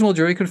that a reasonable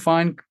jury could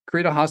find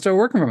create a hostile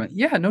work environment.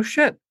 Yeah, no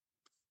shit.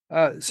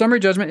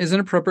 Summary judgment is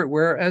inappropriate,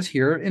 whereas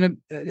here,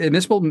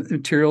 admissible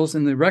materials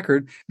in the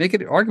record make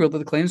it arguable that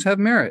the claims have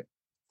merit.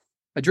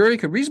 A jury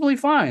could reasonably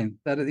find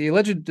that the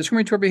alleged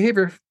discriminatory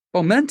behavior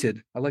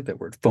fomented, I like that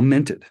word,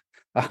 fomented,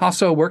 a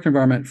hostile work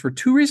environment for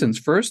two reasons.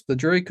 First, the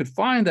jury could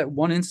find that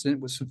one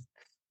incident was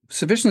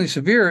sufficiently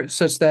severe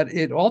such that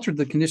it altered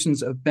the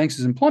conditions of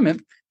Banks'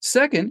 employment.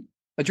 Second,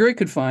 a jury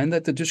could find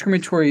that the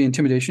discriminatory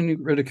intimidation,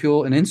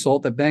 ridicule, and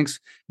insult that Banks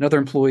and other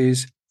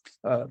employees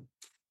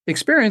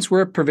experienced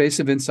were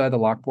pervasive inside the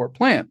Lockport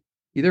plant.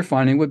 Either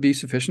finding would be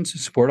sufficient to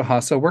support a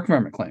hostile work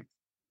environment claim.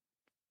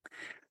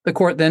 The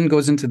court then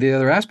goes into the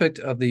other aspect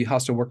of the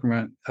hostile work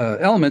environment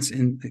elements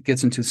and it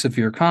gets into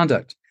severe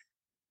conduct.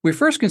 We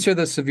first consider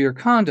the severe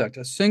conduct.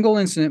 A single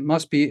incident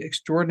must be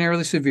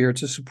extraordinarily severe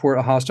to support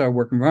a hostile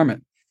work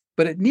environment,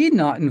 but it need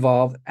not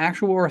involve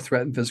actual or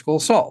threatened physical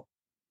assault.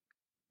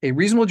 A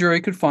reasonable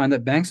jury could find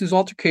that Banks'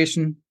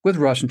 altercation with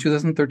Rush in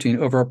 2013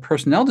 over a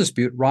personnel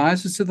dispute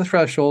rises to the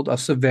threshold of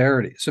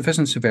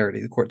sufficient severity,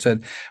 the court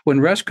said.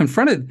 When Rush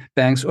confronted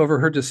Banks over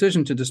her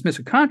decision to dismiss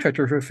a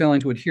contractor for failing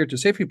to adhere to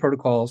safety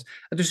protocols,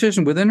 a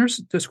decision within her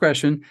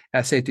discretion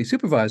as safety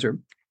supervisor,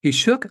 he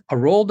shook a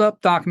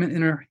rolled-up document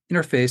in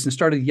her face and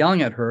started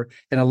yelling at her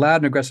in a loud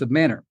and aggressive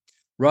manner.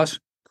 Rush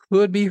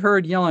could be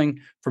heard yelling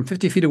from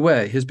 50 feet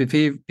away. His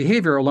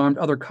behavior alarmed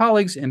other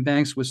colleagues, and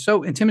Banks was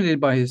so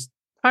intimidated by his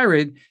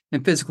tirade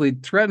and physically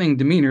threatening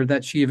demeanor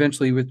that she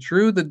eventually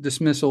withdrew the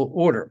dismissal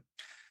order.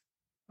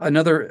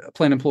 Another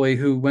plant employee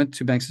who went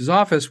to Banks'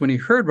 office when he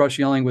heard Rush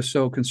yelling was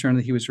so concerned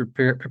that he was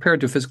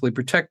prepared to physically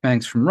protect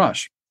Banks from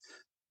Rush.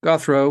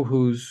 Gothrow,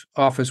 whose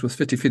office was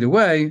 50 feet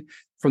away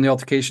from the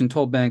altercation,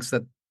 told Banks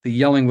that the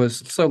yelling was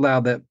so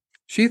loud that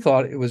she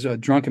thought it was a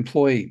drunk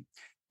employee.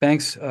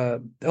 Banks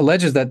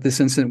alleges that this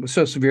incident was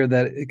so severe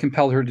that it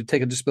compelled her to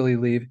take a disability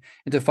leave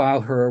and to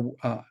file her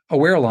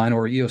AWARE line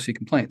or EOC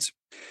complaints.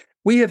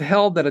 We have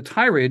held that a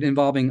tirade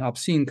involving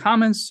obscene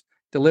comments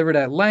delivered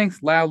at length,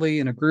 loudly,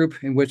 in a group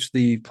in which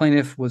the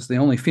plaintiff was the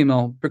only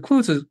female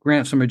precludes a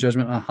grant of summary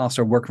judgment on a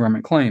hostile work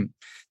environment claim.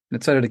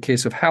 And it cited a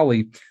case of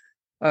Howley.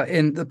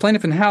 And the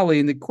plaintiff in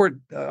Howley, and the court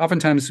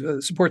oftentimes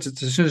supports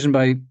its decision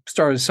by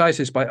stare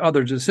decisis by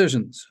other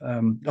decisions,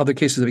 other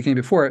cases that came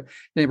before it.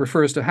 And it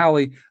refers to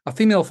Howley. A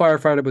female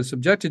firefighter was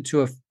subjected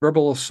to a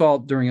verbal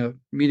assault during a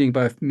meeting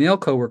by a male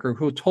coworker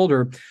who told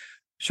her,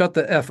 "Shut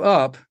the F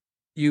up,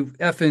 you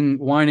effing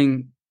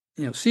whining,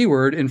 C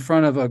word," in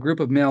front of a group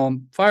of male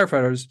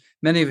firefighters,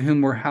 many of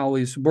whom were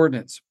Howley's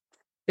subordinates.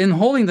 In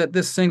holding that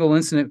this single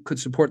incident could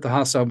support the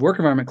hostile work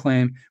environment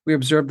claim, we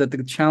observed that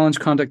the challenge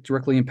conduct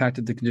directly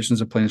impacted the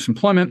conditions of plaintiff's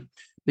employment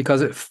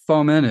because it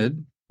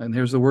fomented, and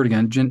here's the word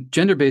again,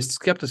 gender-based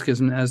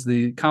skepticism as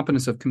the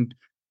competence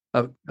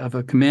of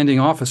a commanding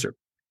officer,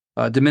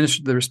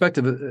 diminished the respect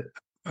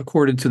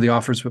accorded to the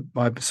officers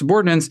by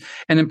subordinates,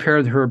 and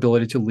impaired her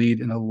ability to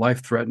lead in a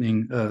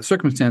life-threatening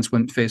circumstance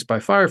when often faced by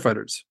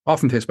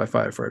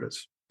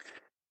firefighters.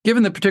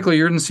 Given the particular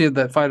urgency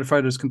that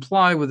firefighters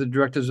comply with the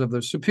directives of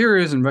their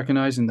superiors and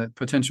recognizing the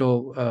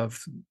potential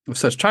of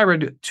such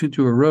tirade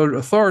to erode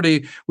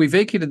authority, we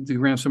vacated the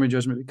grant of summary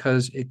judgment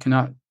because it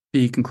cannot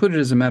be concluded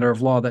as a matter of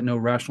law that no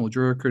rational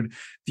juror could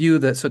view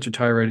that such a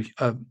tirade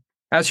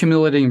as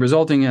humiliating,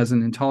 resulting as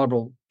an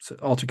intolerable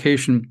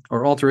altercation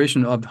or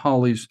alteration of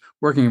Howley's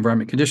working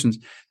environment conditions.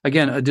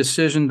 Again, a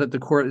decision that the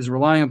court is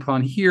relying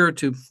upon here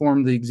to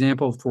form the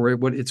example for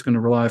what it's going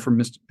to rely for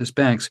Ms.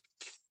 Banks.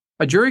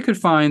 A jury could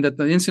find that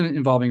the incident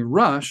involving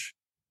Rush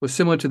was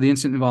similar to the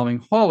incident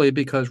involving Hawley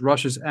because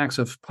Rush's acts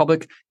of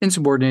public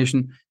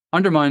insubordination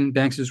undermined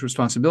Banks'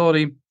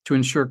 responsibility to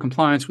ensure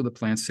compliance with the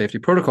plant's safety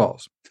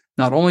protocols.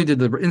 Not only did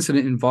the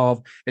incident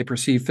involve a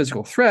perceived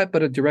physical threat,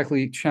 but it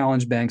directly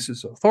challenged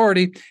Banks'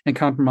 authority and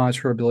compromised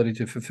her ability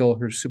to fulfill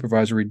her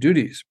supervisory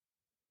duties.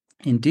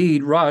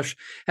 Indeed, Rush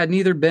had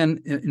neither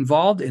been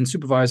involved in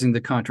supervising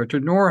the contractor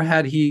nor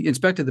had he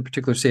inspected the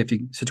particular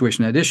safety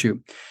situation at issue.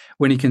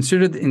 When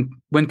considered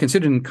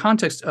in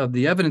context of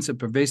the evidence of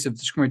pervasive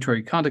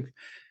discriminatory conduct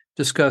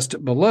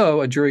discussed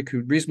below, a jury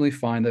could reasonably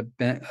find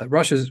that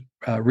Rush's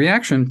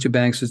reaction to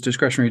Banks'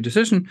 discretionary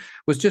decision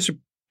was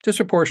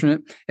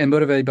disproportionate and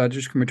motivated by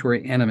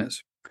discriminatory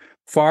animus.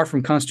 Far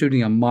from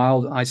constituting a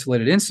mild,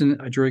 isolated incident,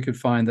 a jury could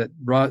find that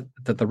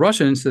the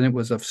Russia incident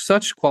was of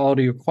such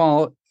quality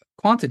or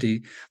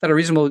quantity that a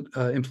reasonable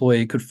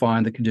employee could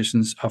find the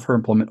conditions of her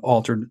employment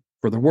altered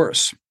for the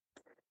worse.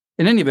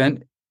 In any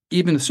event,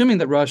 even assuming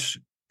that Rush's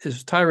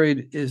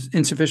tirade is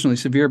insufficiently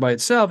severe by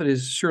itself, it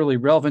is surely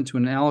relevant to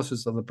an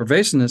analysis of the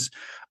pervasiveness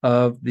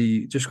of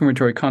the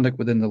discriminatory conduct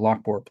within the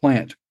Lockport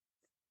plant.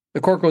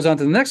 The court goes on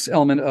to the next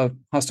element of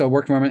hostile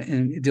work environment,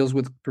 and it deals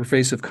with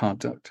pervasive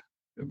conduct.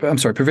 Moving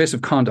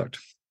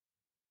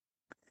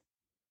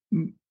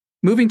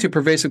to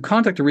pervasive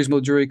conduct, a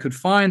reasonable jury could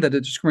find that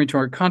the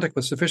discriminatory conduct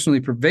was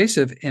sufficiently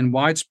pervasive and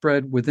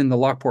widespread within the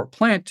Lockport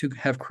plant to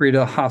have created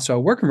a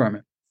hostile work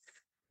environment.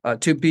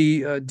 To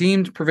be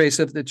deemed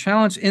pervasive, the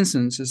challenge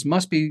instances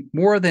must be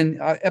more than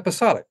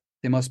episodic.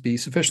 They must be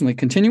sufficiently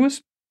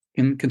continuous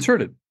and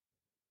concerted.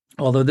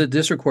 Although the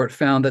district court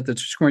found that the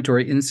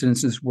discriminatory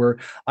incidences were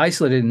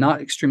isolated and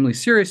not extremely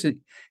serious,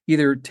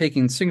 either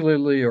taken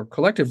singularly or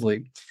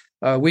collectively,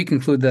 we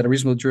conclude that a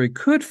reasonable jury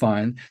could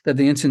find that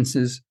the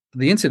incidents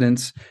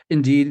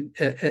indeed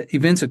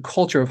evince a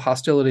culture of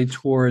hostility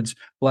towards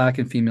Black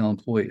and female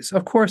employees.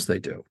 Of course they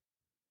do.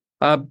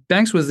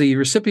 Banks was the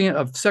recipient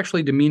of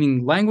sexually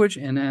demeaning language,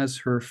 and as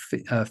her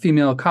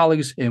female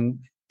colleagues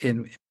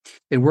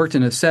it worked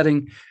in a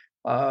setting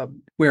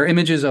where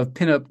images of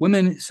pinup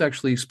women,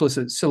 sexually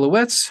explicit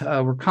silhouettes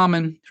were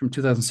common. From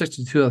 2006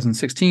 to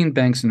 2016,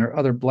 Banks and her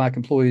other Black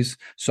employees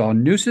saw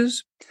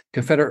nooses,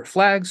 Confederate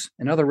flags,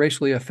 and other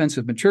racially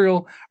offensive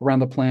material around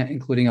the plant,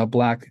 including a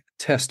Black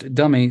test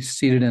dummy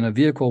seated in a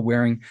vehicle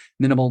wearing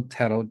minimal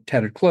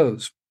tattered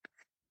clothes.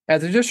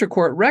 As the district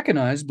court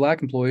recognized,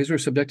 Black employees were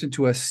subjected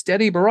to a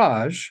steady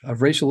barrage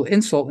of racial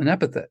insult and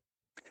epithet.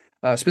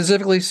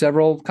 Specifically,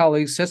 several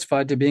colleagues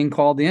testified to being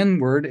called the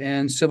N-word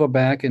and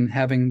silverback and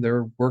having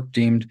their work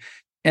deemed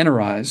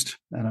N-erized.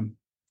 And I'm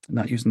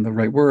not using the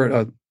right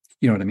word.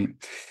 You know what I mean.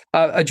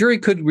 A jury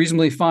could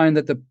reasonably find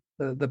that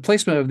the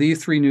placement of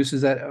these three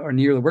nooses that are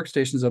near the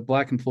workstations of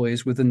Black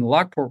employees within the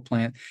Lockport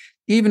plant,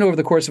 even over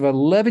the course of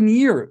 11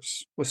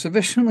 years, was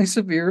sufficiently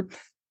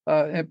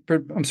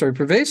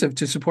pervasive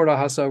to support a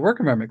hostile work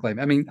environment claim.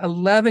 I mean,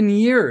 11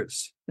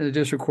 years, the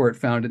district court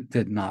found it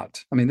did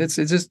not. I mean,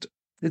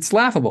 it's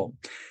laughable.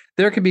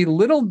 There can be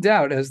little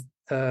doubt as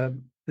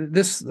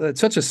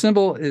such a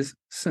symbol is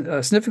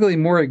significantly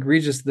more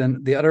egregious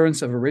than the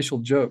utterance of a racial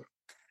joke.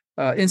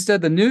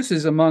 Instead, the noose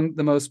is among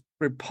the most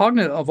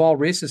repugnant of all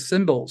racist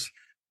symbols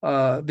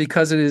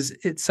because it is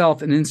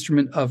itself an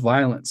instrument of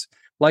violence.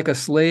 Like a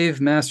slave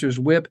master's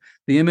whip,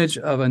 the image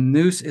of a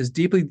noose is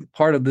deeply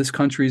part of this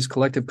country's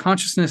collective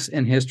consciousness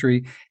and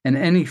history, and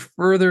any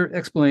further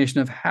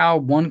explanation of how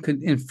one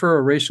could infer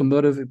a racial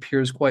motive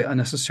appears quite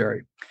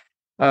unnecessary.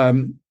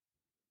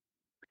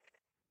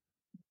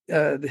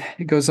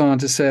 It goes on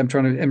to say, I'm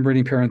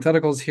reading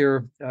parentheticals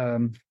here.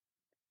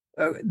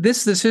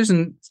 This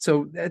decision,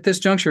 so at this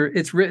juncture,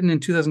 it's written in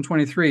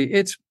 2023.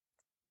 It's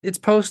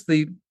post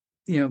the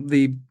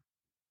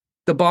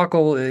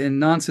debacle and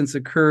nonsense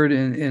occurred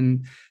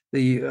in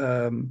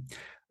the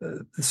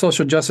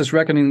social justice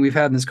reckoning we've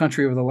had in this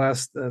country over the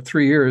last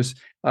 3 years,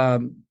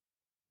 and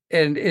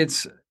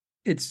it's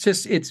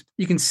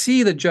you can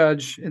see the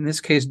judge, in this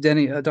case,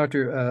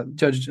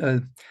 Judge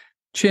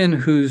Chin,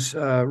 who's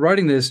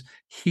writing this.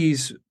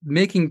 He's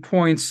making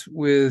points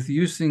with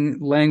using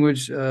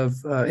language of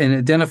and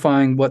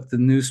identifying what the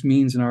noose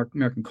means in our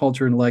American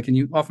culture and and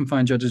you often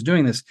find judges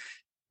doing this.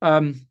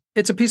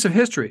 It's a piece of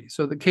history.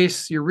 So the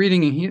case you're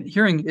reading and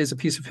hearing is a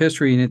piece of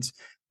history, and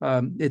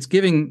it's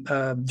giving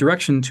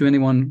direction to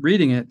anyone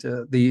reading it,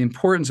 the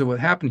importance of what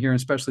happened here, and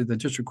especially the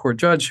district court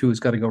judge who has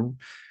got to go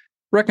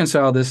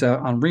reconcile this out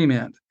on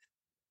remand.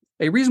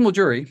 A reasonable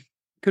jury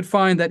could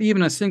find that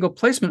even a single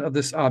placement of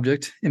this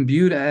object,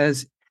 imbued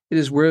as it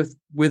is with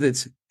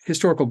its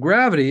historical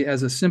gravity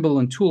as a symbol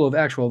and tool of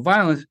actual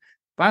violence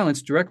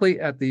directly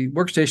at the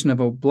workstation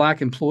of a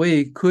Black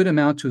employee, could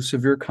amount to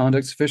severe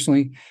conduct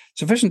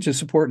sufficient to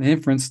support an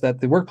inference that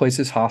the workplace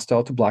is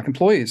hostile to Black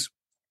employees.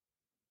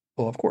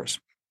 Well, of course.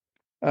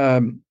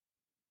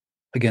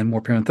 Again,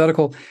 more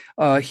parenthetical.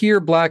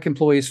 Here, Black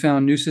employees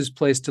found nooses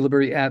placed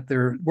deliberately at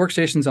their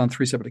workstations on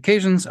 3 separate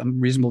occasions. A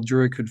reasonable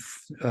jury could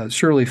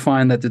surely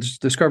find that the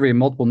discovery of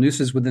multiple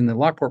nooses within the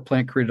Lockport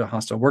plant created a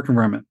hostile work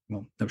environment.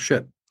 Well, no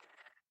shit.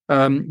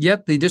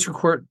 Yet the district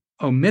court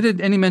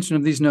omitted any mention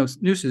of these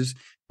nooses,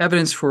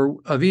 evidence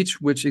of each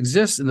which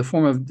exists in the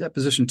form of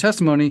deposition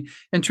testimony,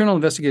 internal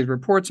investigative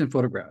reports, and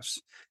photographs.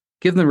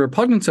 Given the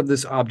repugnance of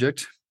this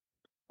object,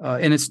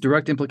 and its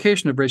direct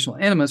implication of racial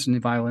animus and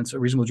violence, a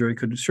reasonable jury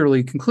could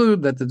surely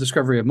conclude that the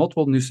discovery of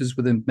multiple nooses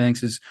within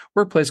Banks's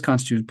workplace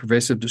constituted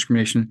pervasive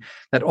discrimination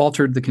that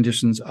altered the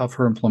conditions of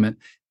her employment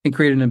and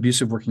created an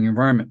abusive working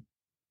environment.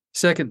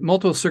 Second,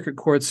 multiple circuit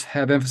courts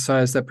have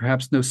emphasized that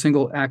perhaps no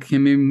single act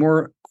can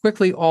more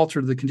quickly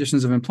alter the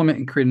conditions of employment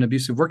and create an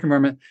abusive work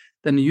environment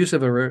than the use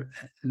of an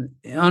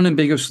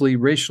unambiguously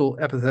racial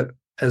epithet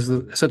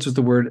such as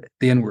the word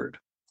the N-word.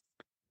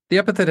 The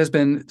epithet has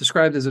been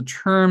described as a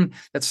term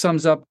that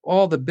sums up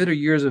all the bitter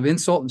years of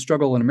insult and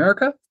struggle in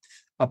America.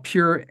 a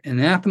pure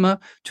anathema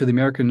to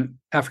the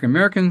African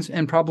Americans,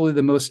 and probably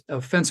the most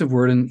offensive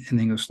word in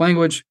the English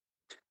language.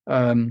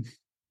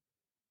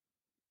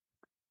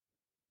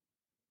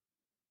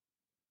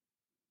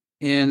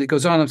 And it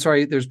goes on, I'm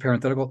sorry, there's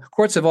parenthetical.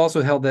 Courts have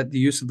also held that the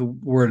use of the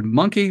word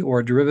monkey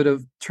or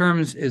derivative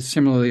terms is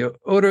similarly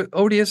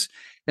odious,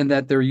 and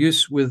that their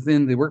use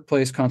within the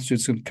workplace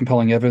constitutes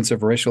compelling evidence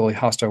of a racially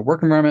hostile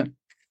work environment.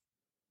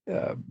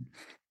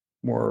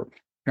 More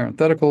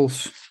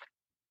parentheticals.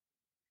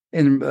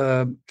 In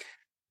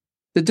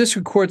the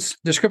district court's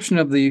description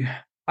of the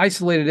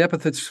isolated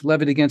epithets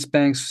levied against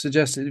Banks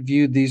suggests it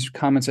viewed these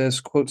comments as,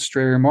 quote,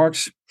 stray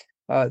remarks.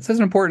 This is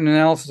an important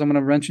analysis I'm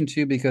going to mention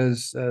to you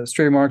because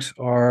stray remarks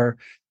are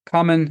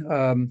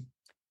common.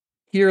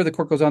 Here, the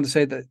court goes on to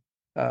say that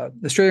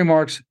the stray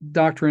remarks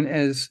doctrine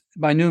is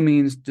by no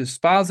means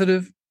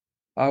dispositive.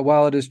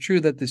 While it is true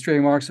that the stray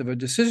remarks of a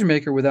decision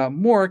maker without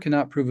more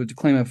cannot prove a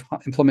claim of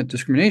employment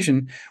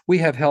discrimination, we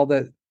have held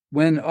that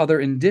when other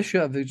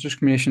indicia of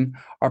discrimination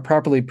are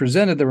properly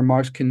presented, the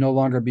remarks can no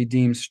longer be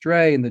deemed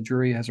stray, and the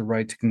jury has a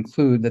right to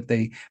conclude that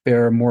they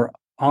bear a more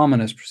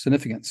ominous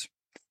significance.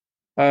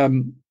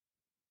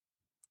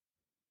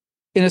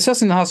 In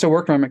assessing the hostile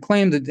work environment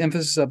claim, the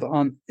emphasis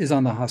is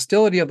on the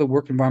hostility of the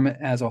work environment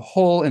as a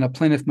whole, and a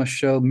plaintiff must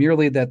show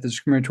merely that the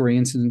discriminatory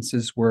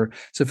incidences were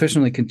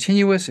sufficiently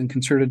continuous and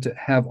concerted to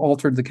have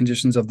altered the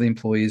conditions of the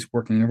employee's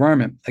working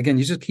environment. Again,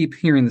 you just keep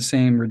hearing the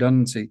same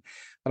redundancy.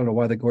 I don't know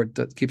why the court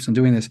keeps on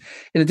doing this.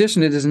 In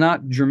addition, it is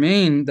not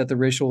germane that the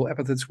racial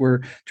epithets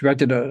were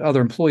directed at other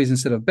employees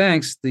instead of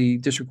Banks. The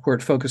district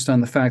court focused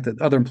on the fact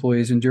that other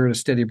employees endured a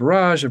steady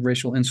barrage of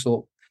racial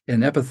insult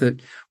and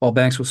epithet, while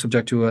Banks was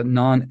subject to a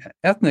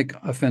non-ethnic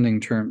offending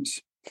terms,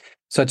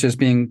 such as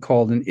being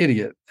called an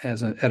idiot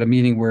at a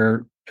meeting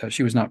where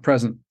she was not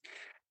present.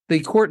 The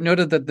court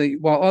noted that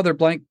while other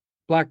black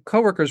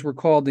coworkers were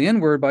called the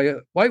N-word by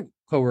white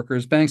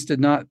coworkers, Banks did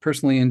not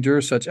personally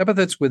endure such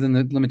epithets within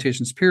the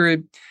limitations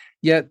period.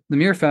 Yet the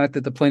mere fact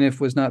that the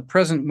plaintiff was not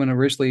present when a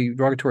racially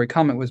derogatory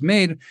comment was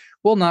made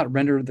will not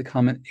render the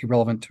comment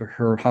irrelevant to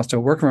her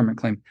hostile work environment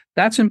claim.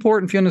 That's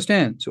important if you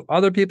understand. So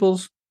other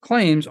people's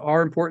claims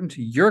are important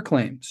to your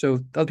claim. So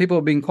other people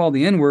are being called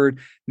the N-word,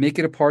 make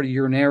it a part of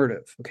your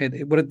narrative.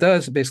 Okay. What it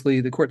does,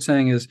 basically, the court's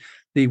saying is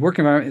the work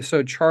environment is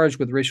so charged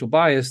with racial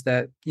bias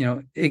that,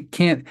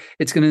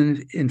 it's going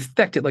to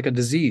infect it like a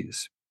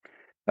disease.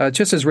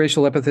 Just as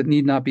racial epithet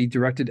need not be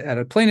directed at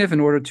a plaintiff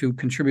in order to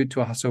contribute to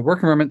a hostile work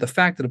environment, the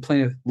fact that a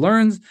plaintiff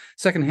learns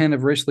secondhand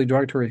of racially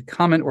derogatory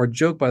comment or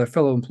joke by a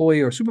fellow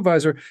employee or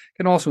supervisor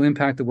can also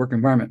impact the work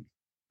environment.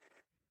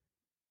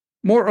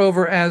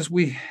 Moreover, as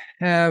we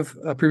have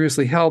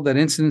previously held, that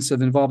incidents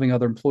of involving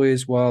other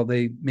employees, while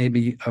they may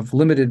be of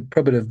limited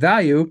probative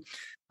value,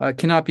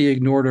 cannot be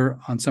ignored or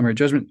on summary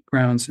judgment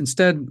grounds.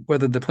 Instead,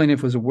 whether the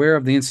plaintiff was aware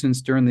of the incidents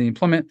during the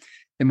employment,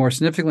 and more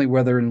significantly,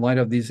 whether in light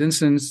of these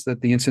incidents,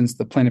 that the incidents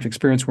the plaintiff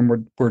experienced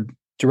were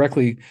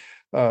directly,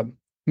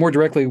 more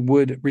directly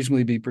would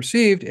reasonably be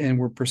perceived and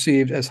were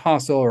perceived as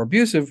hostile or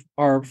abusive,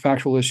 are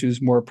factual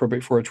issues more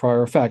appropriate for a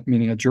trier of fact,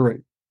 meaning a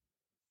jury.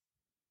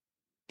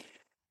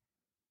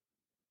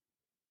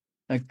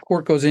 The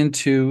court goes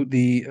into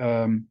the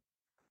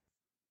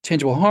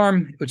tangible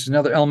harm, which is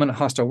another element of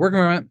hostile work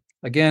environment.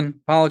 Again,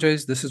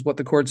 apologize. This is what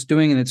the court's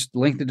doing in its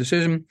lengthy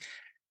decision.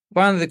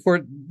 Finally,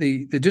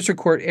 the district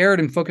court erred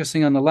in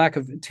focusing on the lack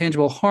of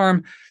tangible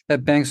harm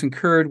that Banks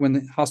incurred when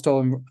the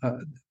hostile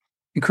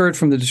incurred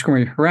from the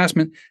discriminatory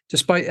harassment.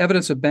 Despite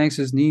evidence of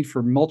Banks's need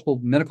for multiple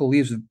medical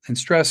leaves and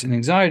stress and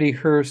anxiety,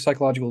 her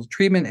psychological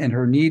treatment, and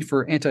her need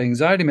for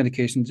anti-anxiety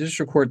medication, the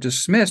district court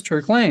dismissed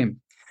her claim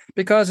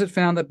because it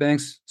found that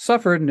Banks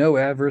suffered no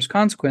adverse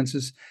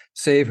consequences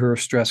save her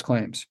stress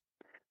claims.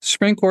 The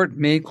Supreme Court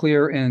made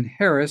clear in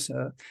Harris,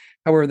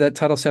 however, that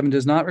Title VII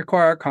does not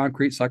require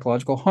concrete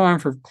psychological harm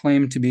for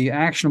claim to be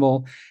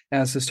actionable,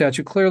 as the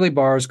statute clearly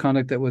bars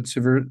conduct that would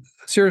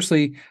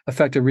seriously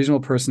affect a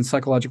reasonable person's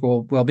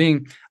psychological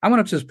well-being. I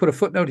want to just put a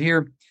footnote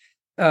here.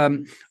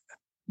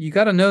 You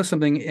got to know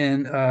something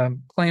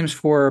in claims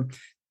for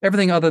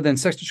everything other than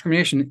sex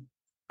discrimination.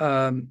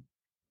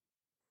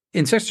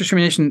 In sex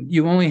discrimination,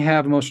 you only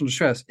have emotional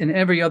distress. In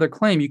every other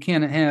claim, you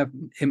can't have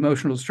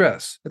emotional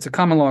distress. It's a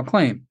common law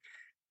claim.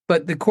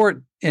 But the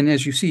court, and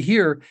as you see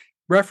here,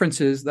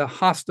 references the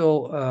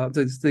hostile,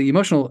 the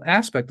emotional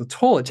aspect, the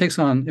toll it takes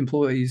on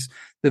employees,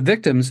 the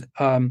victims,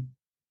 and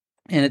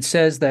it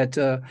says that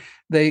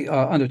they,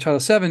 under Title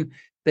VII,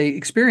 they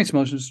experience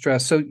emotional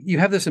distress. So you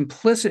have this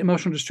implicit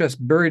emotional distress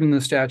buried in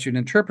the statute,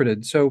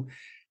 interpreted. So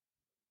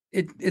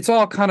it's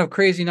all kind of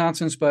crazy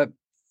nonsense, but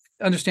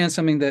understand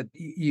something that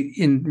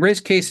in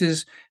race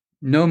cases,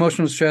 no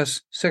emotional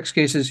distress. Sex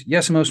cases,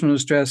 yes, emotional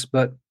distress,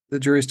 but the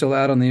jury's still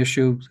out on the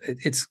issue.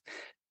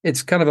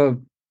 It's kind of a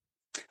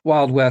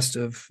Wild West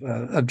of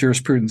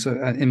jurisprudence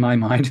in my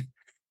mind.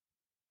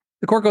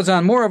 The court goes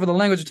on. Moreover, the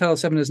language of Title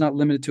VII is not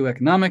limited to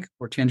economic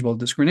or tangible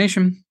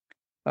discrimination.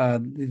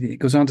 It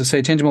goes on to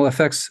say tangible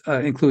effects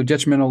include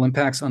detrimental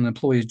impacts on an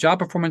employee's job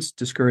performance,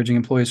 discouraging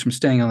employees from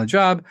staying on the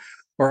job,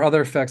 or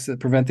other effects that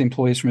prevent the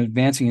employees from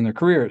advancing in their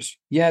careers.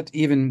 Yet,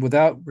 even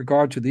without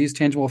regard to these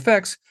tangible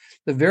effects,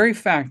 the very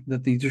fact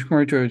that the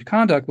discriminatory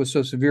conduct was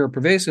so severe or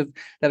pervasive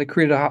that it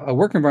created a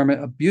work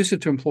environment abusive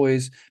to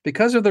employees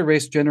because of their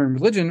race, gender, and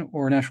religion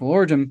or national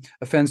origin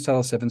offends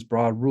Title VII's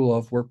broad rule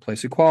of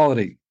workplace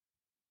equality.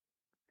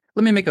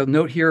 Let me make a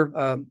note here.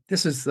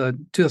 This is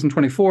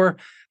 2024.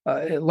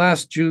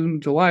 Last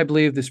July, I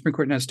believe, the Supreme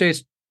Court of the United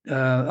States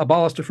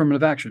abolished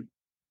affirmative action.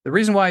 The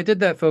reason why I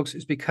did that, folks,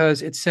 is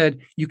because it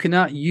said you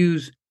cannot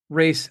use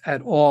race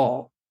at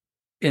all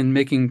in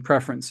making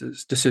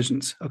preferences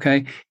decisions,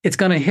 okay? It's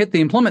going to hit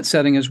the employment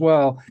setting as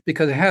well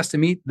because it has to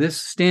meet this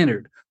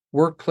standard,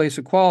 workplace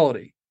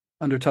equality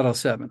under Title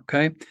VII,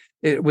 okay?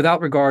 Without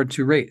regard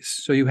to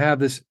race. So you have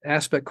this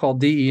aspect called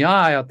DEI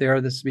out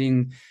there that's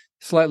being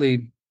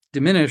slightly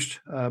diminished,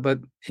 but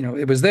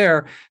it was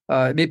there.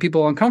 It made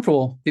people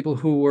uncomfortable, people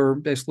who were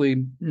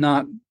basically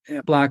not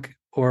Black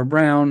or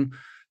brown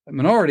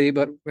minority,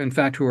 but in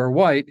fact who are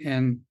white.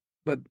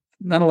 But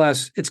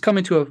nonetheless, it's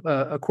coming to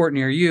a court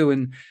near you,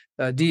 and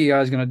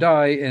DEI is going to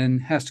die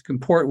and has to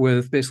comport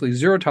with basically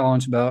zero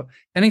tolerance about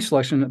any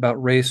selection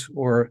about race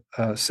or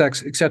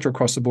sex, et cetera,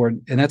 across the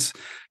board. And that's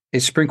a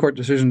Supreme Court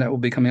decision that will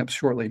be coming up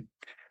shortly.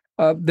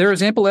 There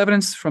is ample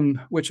evidence from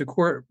which a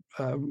court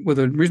with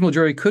a reasonable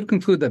jury could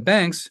conclude that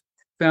Banks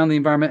found the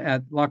environment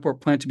at Lockport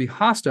plant to be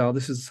hostile.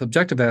 This is a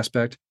subjective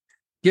aspect.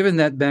 Given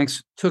that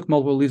Banks took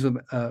multiple leaves of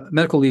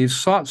medical leaves,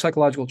 sought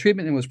psychological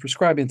treatment, and was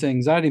prescribed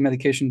anti-anxiety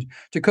medication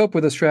to cope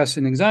with the stress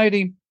and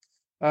anxiety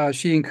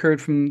she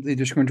incurred from the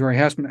discriminatory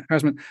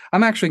harassment.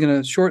 I'm actually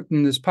going to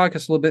shorten this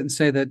podcast a little bit and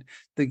say that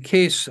the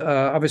case,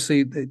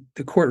 obviously,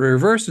 the court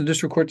reversed the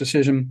district court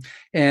decision,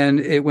 and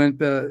it went.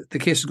 The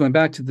case is going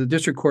back to the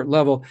district court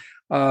level.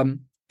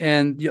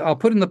 And I'll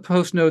put in the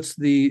post notes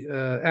the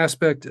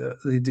aspect,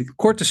 the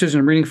court decision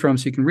I'm reading from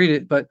so you can read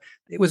it. But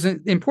it was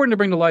important to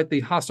bring to light the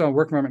hostile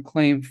work environment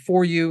claim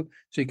for you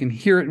so you can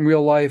hear it in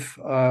real life.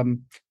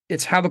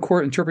 It's how the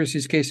court interprets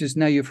these cases.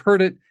 Now you've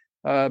heard it.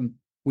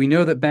 We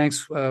know that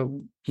Banks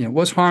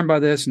was harmed by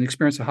this and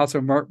experienced a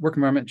hostile work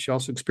environment. She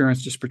also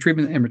experienced disparate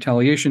treatment and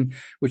retaliation,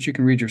 which you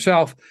can read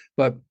yourself.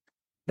 But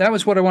that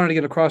was what I wanted to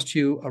get across to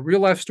you. A real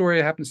life story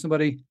that happened to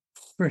somebody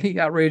pretty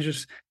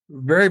outrageous,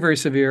 very, very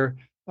severe.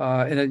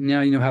 And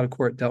now you know how the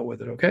court dealt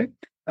with it, okay?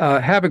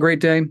 Have a great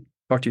day.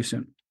 Talk to you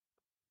soon.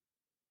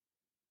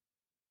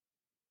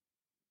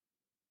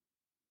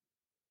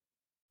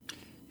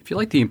 If you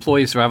like the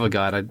Employee Survival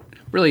Guide, I'd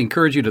really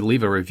encourage you to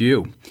leave a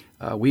review.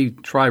 We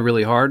try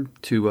really hard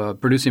to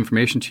produce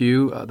information to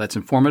you that's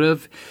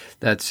informative,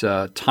 that's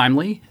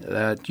timely,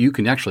 that you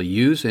can actually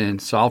use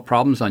and solve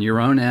problems on your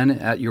own and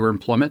at your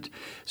employment.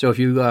 So if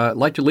you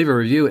like to leave a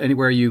review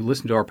anywhere you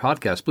listen to our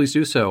podcast, please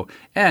do so.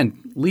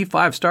 And leave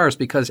 5 stars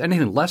because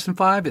anything less than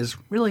 5 is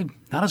really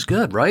not as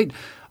good, right?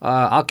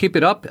 I'll keep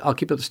it up. I'll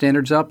keep the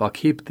standards up. I'll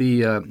keep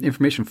the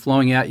information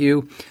flowing at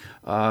you.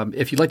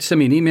 If you'd like to send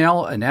me an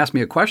email and ask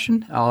me a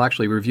question, I'll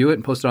actually review it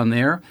and post it on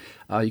there.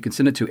 You can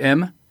send it to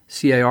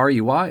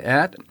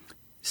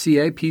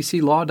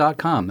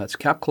mcarey@capclaw.com. That's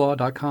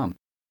capclaw.com.